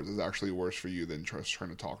vocal cords is actually worse for you than just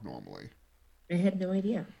trying to talk normally. I had no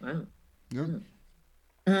idea. Wow.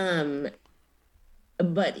 Yeah.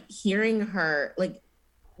 But hearing her, like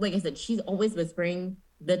I said, she's always whispering.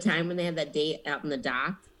 The time when they had that date out in the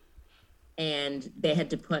dock and they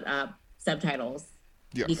had to put up subtitles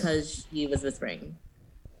because she was whispering.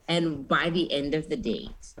 And by the end of the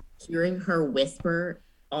date, hearing her whisper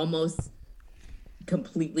almost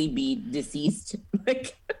completely be deceased,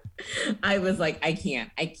 like I was like, I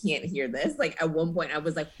can't hear this. Like at one point I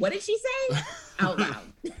was like, what did she say? Out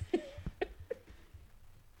loud.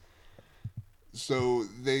 So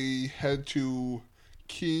they head to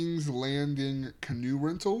King's Landing Canoe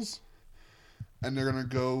Rentals, and they're gonna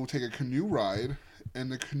go take a canoe ride.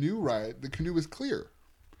 And the canoe is clear,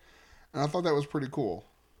 and I thought that was pretty cool.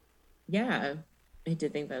 Yeah, I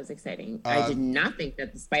did think that was exciting. I did not think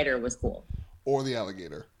that the spider was cool, or the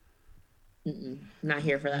alligator. Not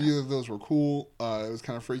here for that. Neither of those were cool. It was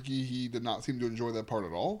kind of freaky. He did not seem to enjoy that part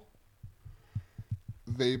at all.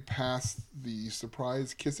 They passed the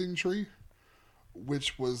surprise kissing tree,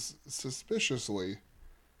 which was suspiciously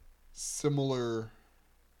similar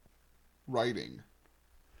writing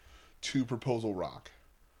to Proposal Rock,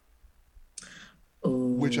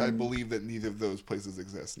 which I believe that neither of those places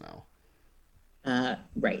exist now.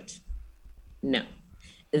 Right. No.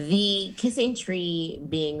 The kissing tree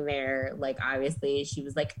being there, like obviously she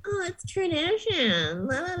was like, oh, it's tradition.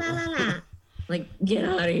 La la la la la. Like, get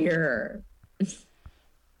out of here.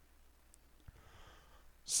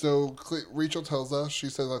 So Rachel tells us, she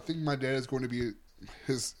says, I think my dad is going to be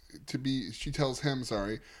she tells him,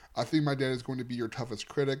 I think my dad is going to be your toughest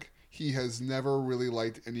critic. He has never really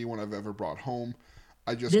liked anyone I've ever brought home.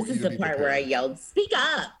 This is the part where I yelled, speak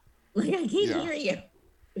up. Like, I can't hear you.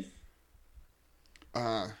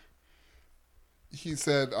 He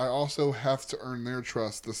said, I also have to earn their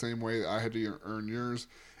trust the same way I had to earn yours.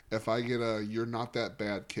 If I get a, you're not that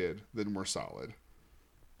bad kid, then we're solid.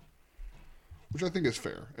 Which I think is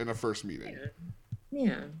fair in a first meeting.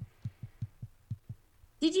 Yeah.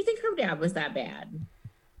 Did you think her dad was that bad?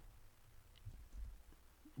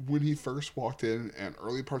 When he first walked in and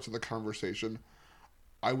early parts of the conversation,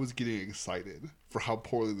 I was getting excited for how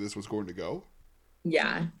poorly this was going to go.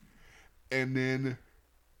 Yeah. And then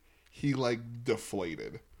he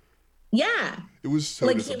deflated. Yeah. It was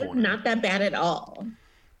so disappointing. He was not that bad at all.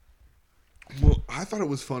 Well, I thought it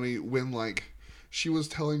was funny when she was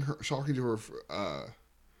talking to her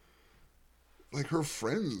her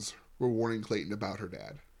friends were warning Clayton about her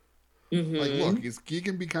dad. Mm-hmm. Like, look, he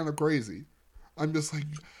can be kind of crazy. I'm just like,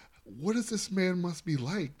 what does this man must be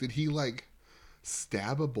like? Did he, like,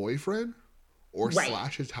 stab a boyfriend? Or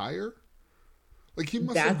slash a tire? Like, he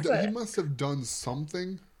must have done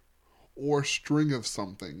something or a string of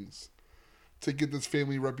somethings to get this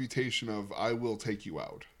family reputation of, I will take you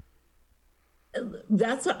out.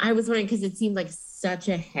 That's what I was wondering, because it seemed like such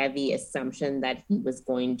a heavy assumption that he was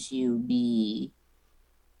going to be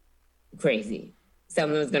crazy.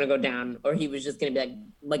 Something was going to go down, or he was just going to be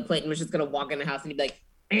like Clayton was just going to walk in the house and he'd be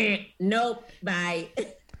like, nope, bye.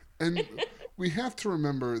 And we have to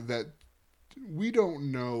remember that we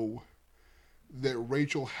don't know that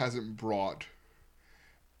Rachel hasn't brought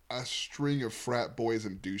a string of frat boys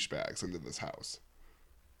and douchebags into this house.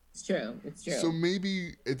 It's true. So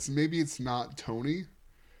maybe it's not Tony.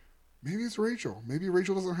 Maybe it's Rachel. Maybe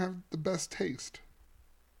Rachel doesn't have the best taste.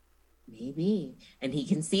 Maybe. And he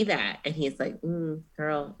can see that. And he's like,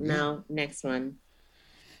 girl, no, next one.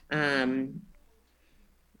 I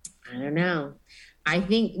don't know. I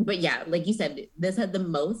think, but yeah, like you said, this had the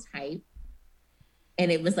most hype.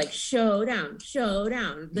 And it was like, showdown.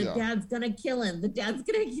 The dad's gonna kill him.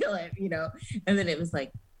 You know? And then it was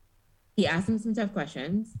like, he asked him some tough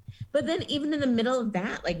questions. But then even in the middle of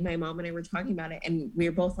that, like my mom and I were talking about it, and we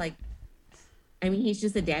were both like, I mean, he's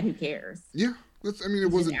just a dad who cares. Yeah. He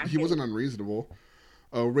wasn't unreasonable.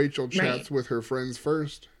 Rachel chats with her friends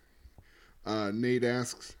first. Nate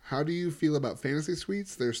asks, how do you feel about fantasy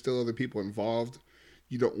suites? There's still other people involved.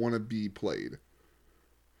 You don't want to be played.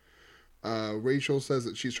 Rachel says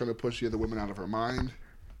that she's trying to push the other women out of her mind.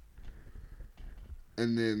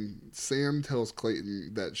 And then Sam tells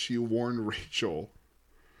Clayton that she warned Rachel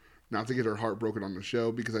not to get her heart broken on the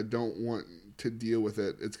show because I don't want to deal with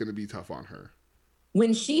it. It's going to be tough on her.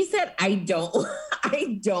 When she said, I don't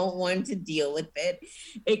want to deal with it,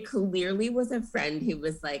 it clearly was a friend who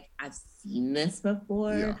was like, I've seen this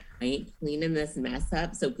before. Yeah. I ain't cleaning this mess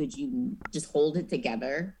up. So could you just hold it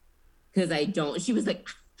together? Because she was like,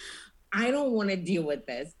 I don't want to deal with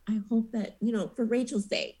this. I hope that, for Rachel's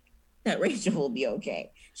sake, that Rachel will be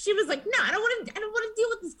okay. She was like, no, I don't want to deal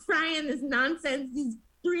with this crying, this nonsense, these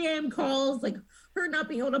 3 a.m. calls, like her not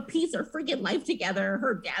being able to piece her freaking life together.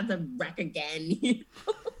 Her dad's a wreck again.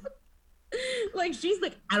 Like, she's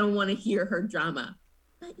like, I don't want to hear her drama.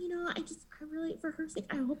 But, I really, for her sake,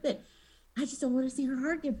 I hope that I just don't want to see her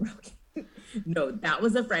heart get broken. No, that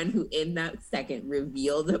was a friend who in that second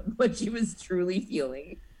revealed what she was truly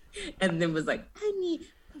feeling. And then was like, I need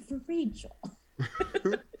for Rachel.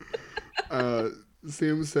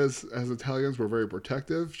 Sam says, as Italians, we're very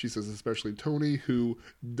protective. She says, especially Tony, who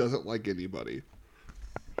doesn't like anybody.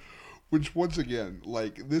 Which, once again,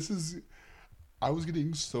 like, I was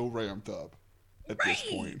getting so ramped up at this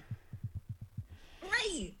point.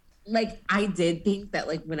 Right. Like, I did think that,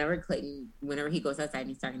 like, whenever he goes outside and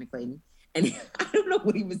he's talking to Clayton, and I don't know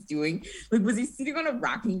what he was doing. Like, was he sitting on a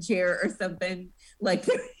rocking chair or something? Like,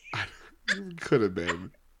 could have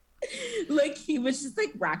been. Like, he was just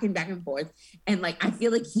like rocking back and forth, and like I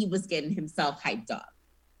feel like he was getting himself hyped up.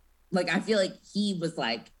 Like, I feel like he was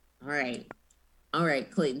like, all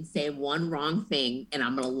right, Clayton, say one wrong thing and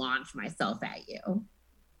I'm gonna launch myself at you.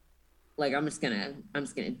 Like, I'm just gonna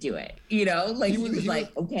do it, like he was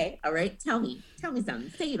like, okay, all right, tell me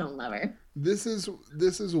something, say you don't love her. This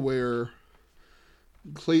is where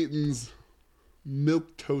Clayton's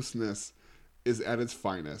milquetoastness is at its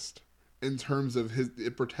finest. In terms of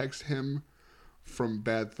it protects him from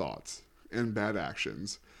bad thoughts and bad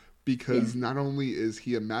actions, because not only is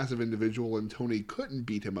he a massive individual and Tony couldn't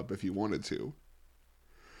beat him up if he wanted to,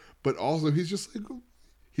 but also he's just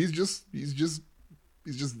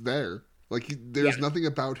there. Like, there's nothing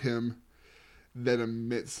about him that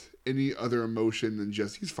emits any other emotion than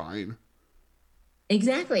just he's fine.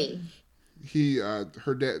 Exactly.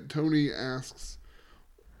 Her dad Tony asks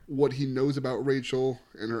what he knows about Rachel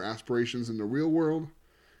and her aspirations in the real world.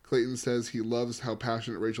 Clayton says he loves how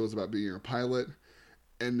passionate Rachel is about being a pilot.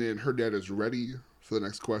 And then her dad is ready for the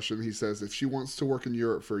next question. He says, if she wants to work in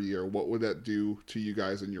Europe for a year, what would that do to you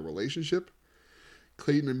guys in your relationship?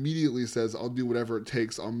 Clayton immediately says, I'll do whatever it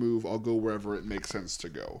takes. I'll move. I'll go wherever it makes sense to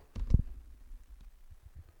go.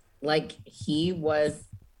 Like, he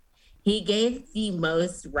gave the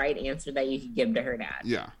most right answer that you could give to her dad.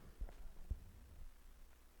 Yeah.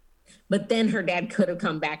 But then her dad could have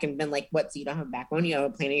come back and been like, what, so you don't have a backbone? You have a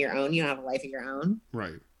plan of your own? You don't have a life of your own?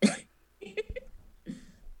 Right.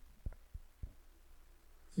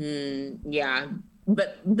 Yeah.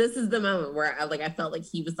 But this is the moment where I felt like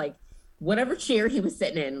he was like, whatever chair he was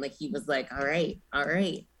sitting in, like, he was like, all right,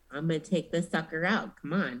 I'm going to take this sucker out.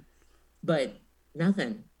 Come on. But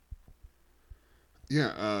nothing.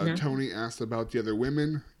 Yeah, No. Tony asked about the other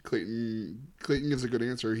women. Clayton gives a good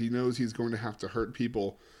answer. He knows he's going to have to hurt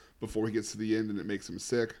people before he gets to the end, and it makes him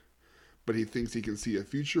sick. But he thinks he can see a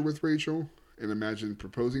future with Rachel and imagine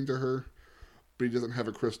proposing to her, but he doesn't have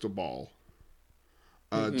a crystal ball.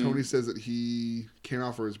 Tony says that he can't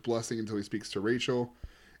offer his blessing until he speaks to Rachel,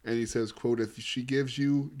 and he says, quote, if she gives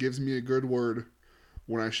me a good word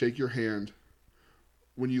when I shake your hand,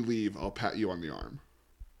 when you leave, I'll pat you on the arm.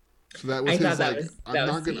 So that was his, like,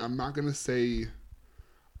 I'm not gonna say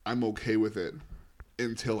I'm okay with it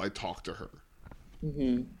until I talk to her.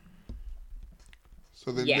 Mm-hmm.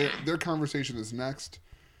 So then their conversation is next.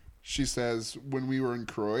 She says, when we were in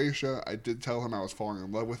Croatia, I did tell him I was falling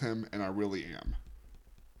in love with him, and I really am.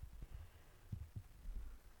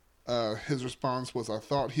 His response was, I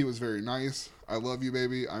thought he was very nice. I love you,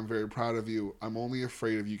 baby. I'm very proud of you. I'm only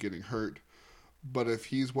afraid of you getting hurt. But if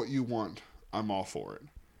he's what you want, I'm all for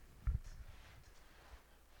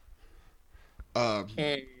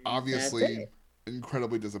it. Obviously,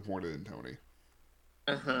 incredibly disappointed in Tony.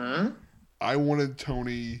 Uh-huh. I wanted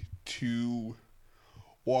Tony to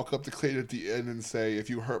walk up to Clayton at the end and say, if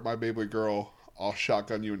you hurt my baby girl, I'll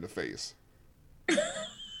shotgun you in the face.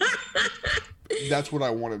 That's what I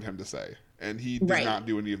wanted him to say. And he did not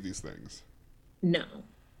do any of these things. No.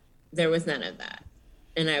 There was none of that.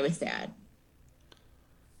 And I was sad.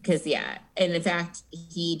 Because, and in fact,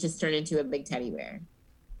 he just turned into a big teddy bear.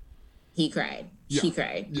 He cried. Yeah. She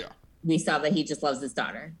cried. Yeah. We saw that he just loves his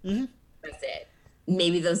daughter. Mm-hmm. That's it.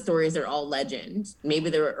 Maybe those stories are all legend. Maybe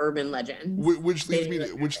they were urban legends. Which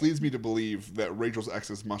leads me to believe that Rachel's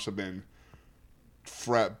exes must have been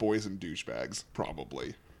frat boys and douchebags,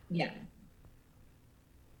 probably. Yeah.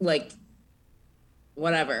 Like,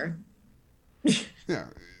 whatever. Yeah.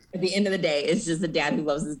 At the end of the day, it's just a dad who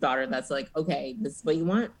loves his daughter that's like, okay, this is what you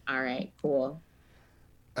want? All right, cool.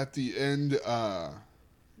 At the end,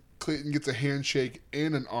 Clayton gets a handshake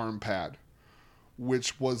and an arm pat,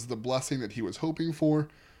 which was the blessing that he was hoping for.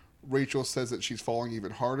 Rachel says that she's falling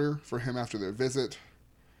even harder for him after their visit.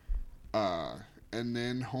 And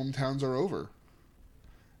then hometowns are over.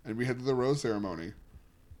 And we head to the rose ceremony.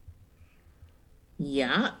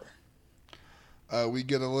 Yep. We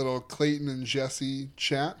get a little Clayton and Jesse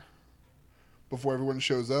chat before everyone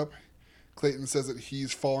shows up. Clayton says that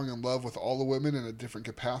he's falling in love with all the women in a different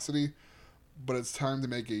capacity, but it's time to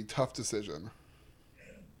make a tough decision.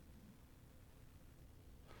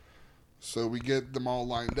 So we get them all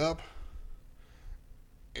lined up,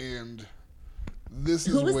 and this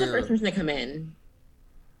is where... Who was the first person to come in?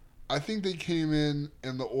 I think they came in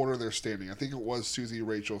the order they're standing. I think it was Susie,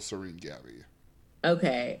 Rachel, Serene, Gabby.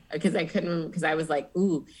 Okay, because I couldn't, because I was like,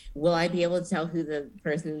 ooh, will I be able to tell who the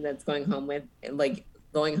person that's going home with, like,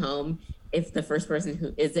 going home, if the first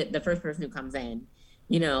person the first person who comes in,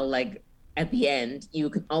 you know, like, at the end,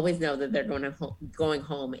 you can always know that they're going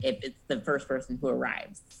home if it's the first person who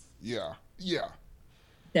arrives. Yeah.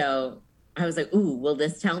 So I was like, ooh, will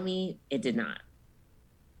this tell me? It did not.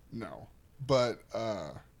 No. But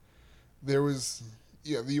there was,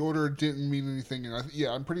 the order didn't mean anything. And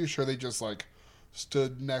I'm pretty sure they just, like,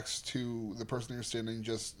 stood next to the person you're standing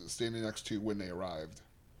next to when they arrived.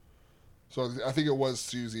 So I think it was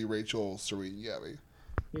Susie, Rachel, Serene, Gabby.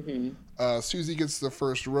 Mm-hmm. Susie gets the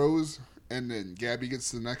first rose, and then Gabby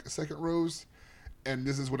gets the second rose. And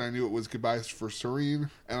this is when I knew it was goodbyes for Serene.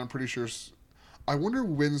 And I'm pretty sure... I wonder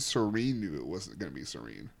when Serene knew it wasn't going to be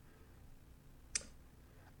Serene.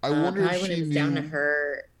 I wonder if she knew... down to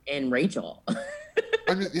her and Rachel.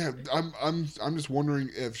 I'm just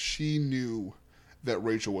wondering if she knew that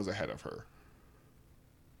Rachel was ahead of her.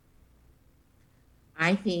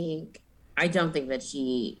 I don't think that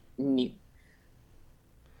she knew.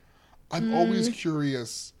 I'm always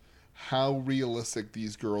curious how realistic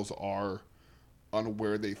these girls are on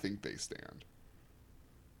where they think they stand.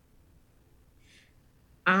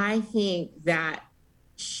 I think that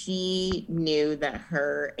she knew that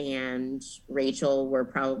her and Rachel were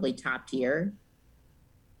probably top tier.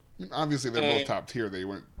 Obviously, they're both top tier. They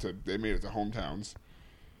made it to hometowns.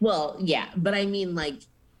 Well, yeah, but I mean, like,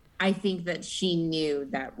 I think that she knew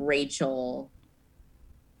that Rachel.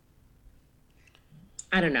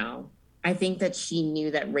 I don't know. I think that she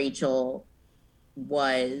knew that Rachel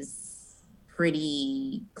was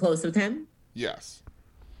pretty close with him. Yes.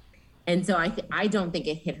 And so I don't think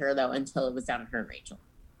it hit her, though, until it was down to her and Rachel.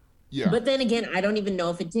 Yeah. But then again, I don't even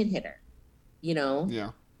know if it did hit her, you know?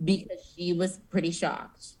 Yeah. Because she was pretty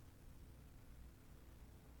shocked.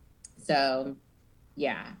 So,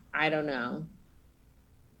 yeah, I don't know.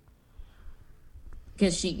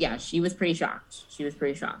 Because she was pretty shocked. She was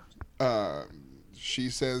pretty shocked.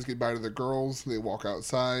 She says goodbye to the girls. They walk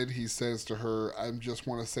outside. He says to her, "I just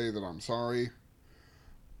want to say that I'm sorry."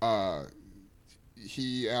 Uh,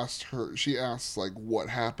 she asks, like, what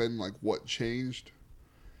happened, like, what changed.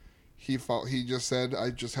 He just said,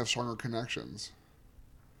 "I just have stronger connections."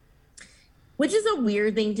 Which is a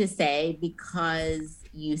weird thing to say because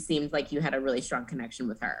you seemed like you had a really strong connection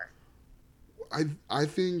with her. I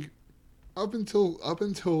think up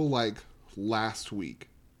until like last week,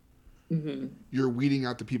 you're weeding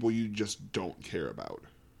out the people you just don't care about,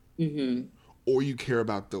 or you care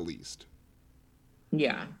about the least.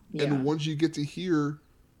 Yeah. And once you get to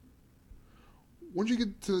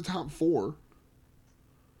the top 4,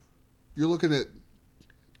 you're looking at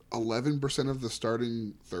 11% of the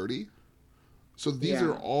starting 30. So these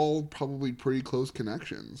are all probably pretty close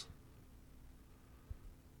connections.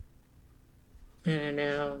 I don't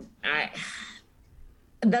know.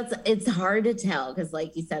 It's hard to tell because,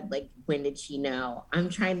 like you said, like, when did she know? I'm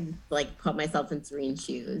trying to, like, put myself in Serene's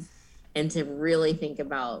shoes and to really think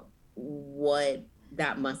about what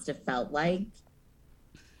that must have felt like,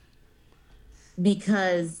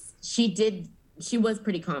 because she was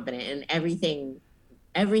pretty confident in everything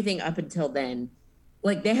up until then.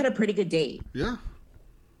 Like, they had a pretty good date. Yeah.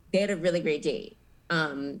 They had a really great date.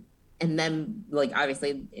 And then, like,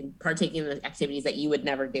 obviously partaking in the activities that you would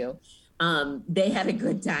never do. They had a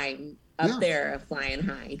good time up there flying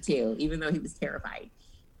high too, even though he was terrified.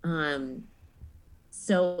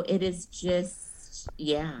 So it is just,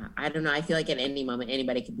 I don't know. I feel like at any moment,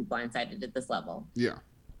 anybody could be blindsided at this level. Yeah.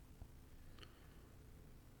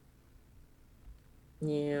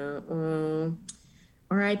 Yeah.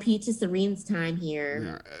 R.I.P. to Serene's time here.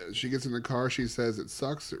 Yeah. She gets in the car. She says, "It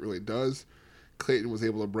sucks. It really does. Clayton was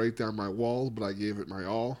able to break down my walls, but I gave it my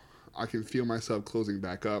all. I can feel myself closing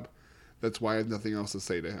back up. That's why I have nothing else to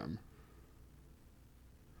say to him."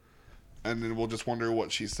 And then we'll just wonder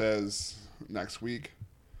what she says next week.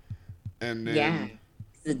 And then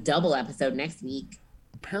it's a double episode next week.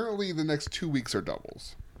 Apparently the next 2 weeks are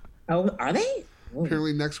doubles. Oh, are they?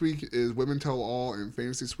 Apparently next week is Women Tell All and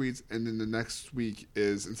Fantasy Suites, and then the next week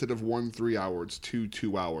is, instead of 1 3-hour, it's 2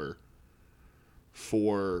 2-hour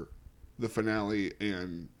for the finale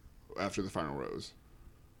and after the final rose.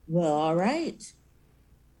 Well, all right.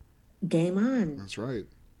 Game on. That's right.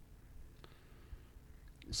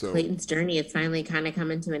 So Clayton's journey is finally kind of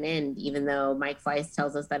coming to an end, even though Mike Fleiss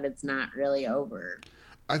tells us that it's not really over.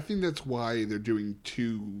 I think that's why they're doing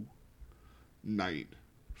 2-night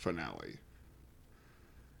finale.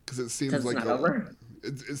 Because it seems like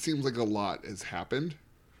it seems like a lot has happened.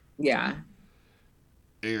 Yeah.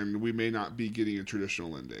 And we may not be getting a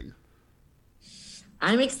traditional ending.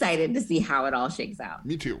 I'm excited to see how it all shakes out.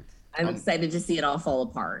 Me too. I'm excited to see it all fall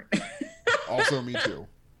apart. Also, me too.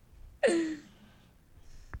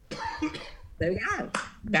 So yeah,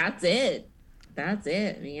 that's it. That's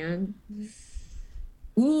it, man.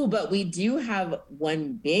 Ooh, but we do have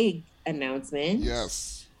one big announcement.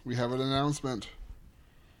 Yes, we have an announcement.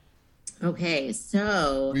 Okay,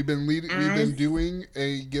 so we've been doing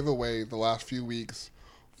a giveaway the last few weeks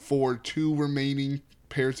for 2 remaining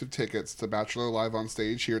pairs of tickets to Bachelor Live on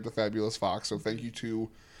Stage here at the Fabulous Fox. So thank you to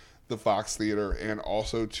the Fox Theater and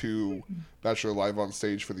also to Bachelor Live on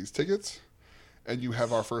Stage for these tickets. And you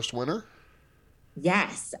have our first winner.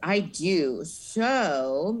 Yes, I do.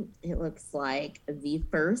 So it looks like the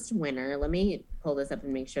first winner, let me pull this up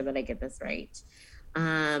and make sure that I get this right.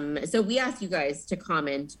 So we asked you guys to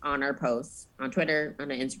comment on our posts on Twitter, on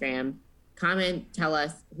our Instagram. Comment, tell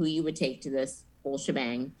us who you would take to this whole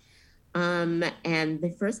shebang. And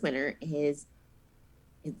the first winner is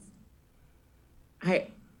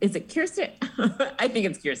it Kirsten? I think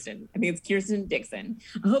it's Kirsten. I think it's Kirsten Dixon.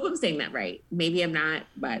 I hope I'm saying that right. Maybe I'm not,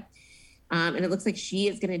 but and it looks like she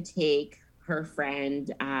is going to take her friend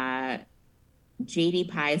JD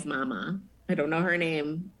Pie's mama. I don't know her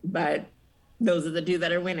name, but those are the 2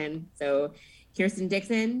 that are winning. So Kirsten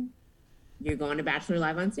Dixon, you're going to Bachelor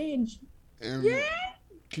Live on Stage. And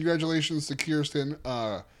congratulations to Kirsten.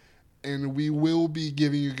 And we will be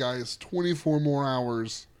giving you guys 24 more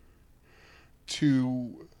hours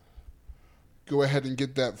to go ahead and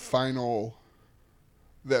get that final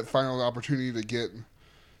opportunity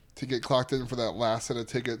to get clocked in for that last set of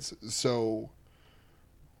tickets. So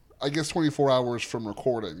I guess 24 hours from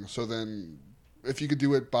recording. So then if you could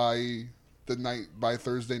do it by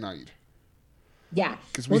Thursday night. Yeah.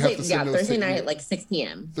 Because we have to send those Thursday night, like 6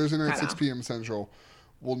 p.m. Thursday night, 6 p.m. Central.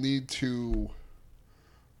 We'll need to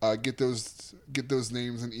get those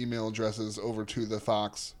names and email addresses over to the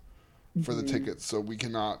Fox for the tickets. So we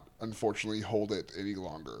cannot, unfortunately, hold it any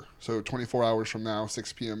longer. So 24 hours from now,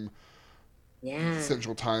 6 p.m. Yeah.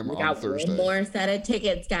 Central Time We on got one Thursday. more set of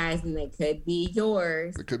tickets, guys, and they could be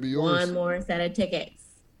yours. It could be yours. One more set of tickets.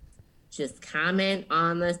 Just comment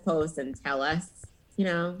on this post and tell us, you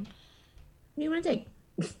know, what you want to take.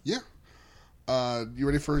 Yeah. You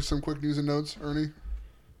ready for some quick news and notes, Ernie?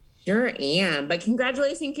 Sure am. But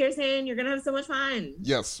congratulations, Kirsten. You're going to have so much fun.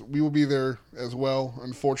 Yes, we will be there as well.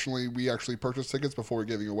 Unfortunately, we actually purchased tickets before we're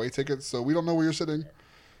giving away tickets, so we don't know where you're sitting,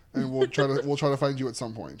 and we'll try to find you at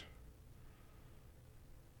some point.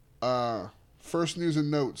 First news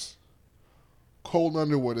and notes. Colton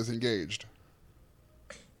Underwood is engaged.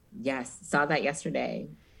 Yes, saw that yesterday.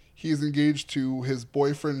 He is engaged to his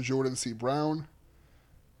boyfriend, Jordan C. Brown.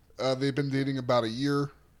 They've been dating about a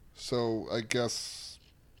year, so I guess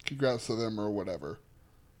congrats to them or whatever.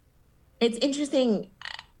 It's interesting.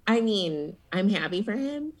 I mean, I'm happy for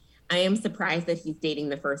him. I am surprised that he's dating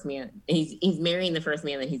the first man. He's marrying the first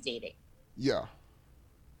man that he's dating. Yeah.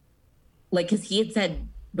 Like, because he had said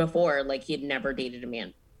before, like, he had never dated a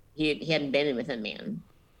man. He hadn't been with a man,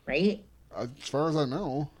 right? As far as I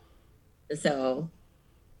know. So,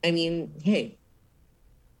 I mean, hey,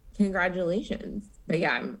 congratulations. But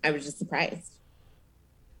yeah, I was just surprised.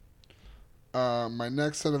 My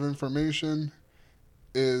next set of information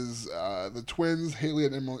is the twins, Haley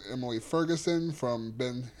and Emily Ferguson from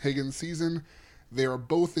Ben Higgins' season. They are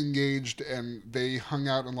both engaged, and they hung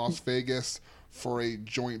out in Las Vegas for a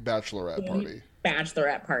joint bachelorette party.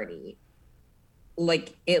 Bachelorette party.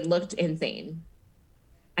 Like, it looked insane.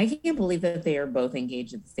 I can't believe that they are both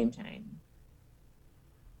engaged at the same time.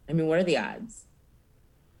 I mean, what are the odds?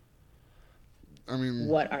 I mean,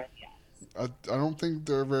 what are the odds? I don't think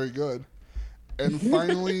they're very good. And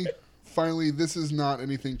finally, this is not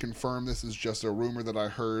anything confirmed. This is just a rumor that I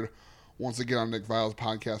heard once again on Nick Vile's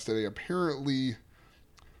podcast today. Apparently,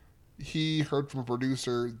 he heard from a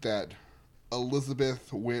producer that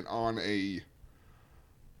Elizabeth went on a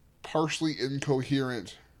partially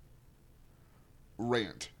incoherent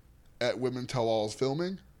rant at Women Tell All's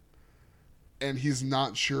filming, and he's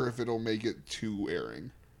not sure if it'll make it to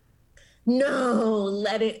airing. No,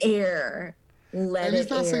 let it air. And he's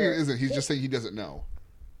not saying it isn't. He's just saying he doesn't know.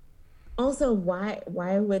 Also, why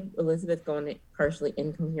would Elizabeth go on a partially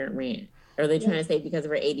incoherent rant? Are they trying to say because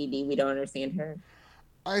of her ADD we don't understand her?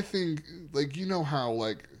 I think, like, you know how,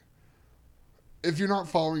 like, if you're not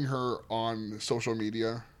following her on social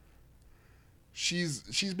media, she's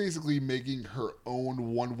basically making her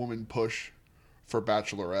own one-woman push for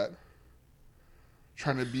Bachelorette,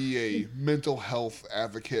 trying to be a mental health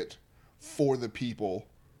advocate for the people.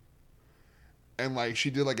 And, like, she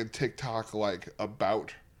did, like, a TikTok, like,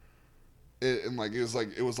 about it, and, like,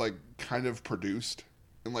 it was kind of produced,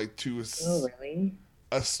 and, like, to Oh, really?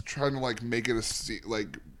 us trying to, like, make it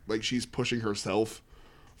like she's pushing herself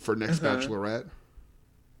for next Bachelorette.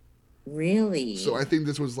 Really? So I think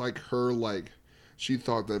this was, like, her, like, she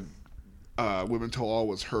thought that Women Tell All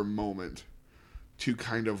was her moment to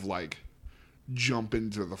kind of, like, jump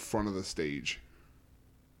into the front of the stage.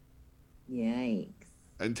 Yikes.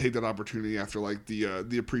 And take that opportunity after, like,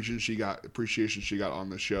 the appreciation she got on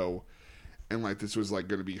the show, and, like, this was, like,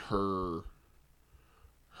 going to be her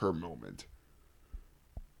moment.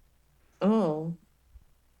 Oh.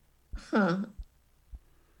 Huh.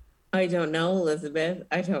 I don't know, Elizabeth.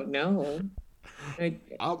 I don't know.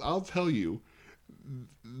 I'll tell you,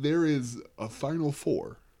 there is a final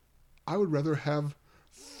four. I would rather have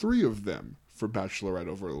 3 of them for Bachelorette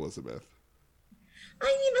over Elizabeth. I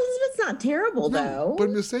mean, Elizabeth's not terrible, though. But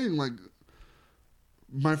I'm just saying, like,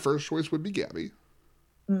 my first choice would be Gabby.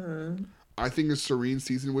 Mm-hmm. I think a Serene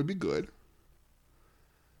season would be good.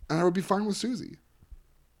 And I would be fine with Susie.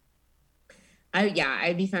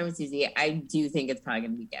 I'd be fine with Susie. I do think it's probably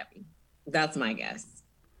going to be Gabby. That's my guess.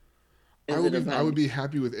 I would be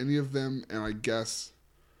happy with any of them, and I guess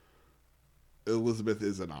Elizabeth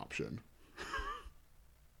is an option.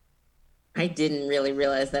 I didn't really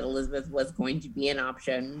realize that Elizabeth was going to be an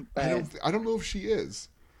option. But I don't know if she is.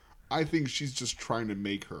 I think she's just trying to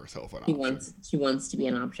make herself an option. She wants to be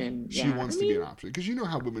an option. She wants to be an option. Because you know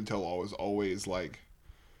how Women Tell All is always, like,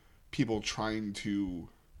 people trying to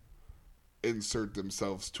insert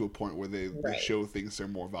themselves to a point where they show things they're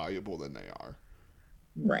more valuable than they are.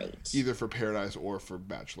 Right. Either for Paradise or for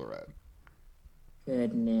Bachelorette.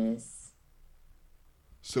 Goodness.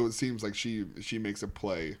 So it seems like she makes a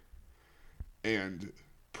play, and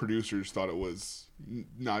producers thought it was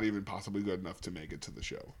not even possibly good enough to make it to the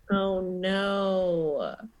show. Oh,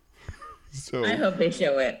 no. So I hope they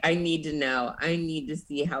show it. I need to know. I need to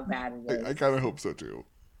see how bad it is. I kind of hope so, too.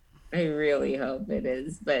 I really hope it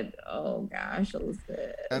is, but oh gosh,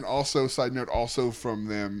 Elizabeth. And also, side note, also from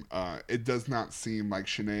them, it does not seem like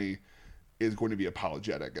Shanae is going to be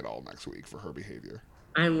apologetic at all next week for her behavior.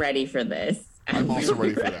 I'm ready for this. I'm also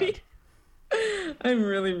ready for that. I'm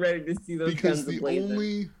really ready to see those Because guns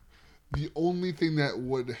ablazing. the only thing that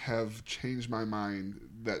would have changed my mind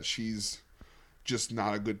that she's just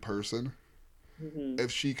not a good person,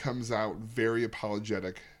 if she comes out very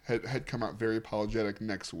apologetic, had come out very apologetic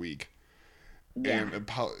next week, and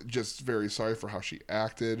just very sorry for how she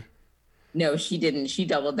acted. No, she didn't. She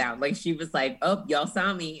doubled down. Like, she was like, "Oh, y'all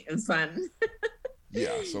saw me. It was fun."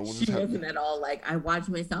 Yeah, so we'll just she wasn't at all like, "I watched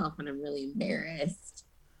myself and I'm really embarrassed."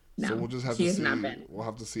 No, so we'll just have she to has see. not been. We'll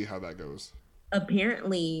have to see how that goes.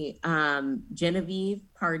 Apparently, Genevieve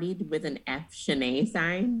partied with an F. Shanae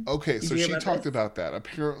sign. Okay, Did so you she hear about talked this? about that.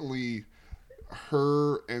 Apparently,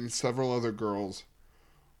 her and several other girls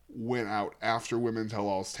went out after Women Tell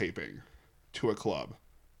All's taping to a club.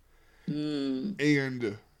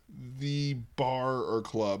 And the bar or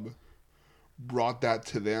club brought that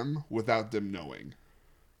to them without them knowing.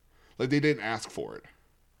 Like, they didn't ask for it.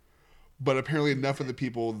 But apparently enough of the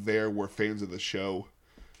people there were fans of the show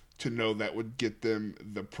to know that would get them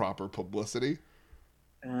the proper publicity.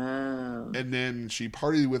 Oh. And then she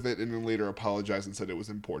partied with it and then later apologized and said it was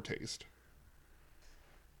in poor taste.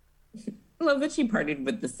 I love that she partied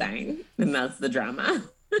with the sign, and that's the drama.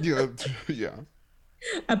 Yeah, yeah.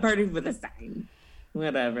 I partied with a sign.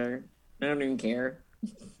 Whatever. I don't even care.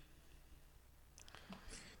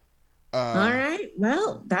 All right.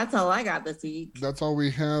 Well, that's all I got this week. That's all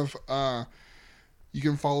we have. You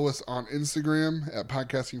can follow us on Instagram at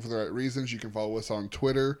Podcasting for the Right Reasons. You can follow us on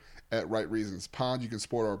Twitter at Right Reasons Pod. You can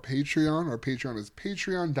support our Patreon. Our Patreon is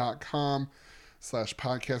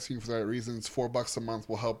patreon.com/podcasting for the right reasons. $4 a month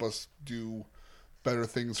will help us do better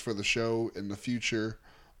things for the show in the future.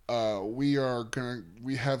 We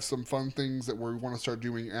have some fun things that we want to start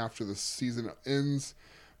doing after the season ends,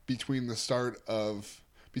 between the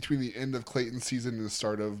end of Clayton's season and the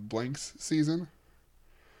start of Blank's season.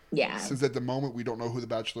 Yeah. Since at the moment we don't know who the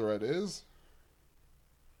Bachelorette is.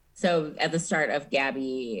 So at the start of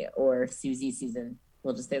Gabby or Susie's season,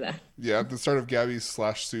 we'll just say that. Yeah, at the start of Gabby's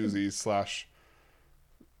 /Susie/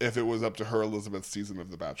 if it was up to her, Elizabeth's season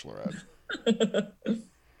of the Bachelorette.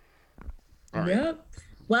 All right. Yep.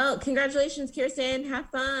 Well, congratulations, Kirsten. Have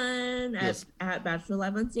fun Yes. at Bachelor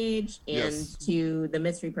Live on Stage, and Yes. to the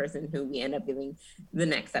mystery person who we end up giving the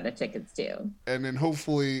next set of tickets to. And then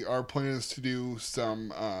hopefully our plan is to do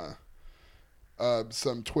some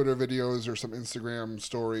Twitter videos or some Instagram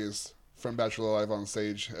stories from Bachelor Live on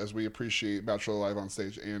Stage, as we appreciate Bachelor Live on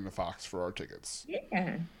Stage and the Fox for our tickets.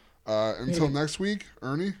 Yeah. Until next week,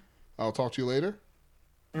 Ernie, I'll talk to you later.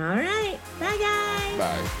 All right. Bye, guys.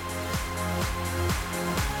 Bye.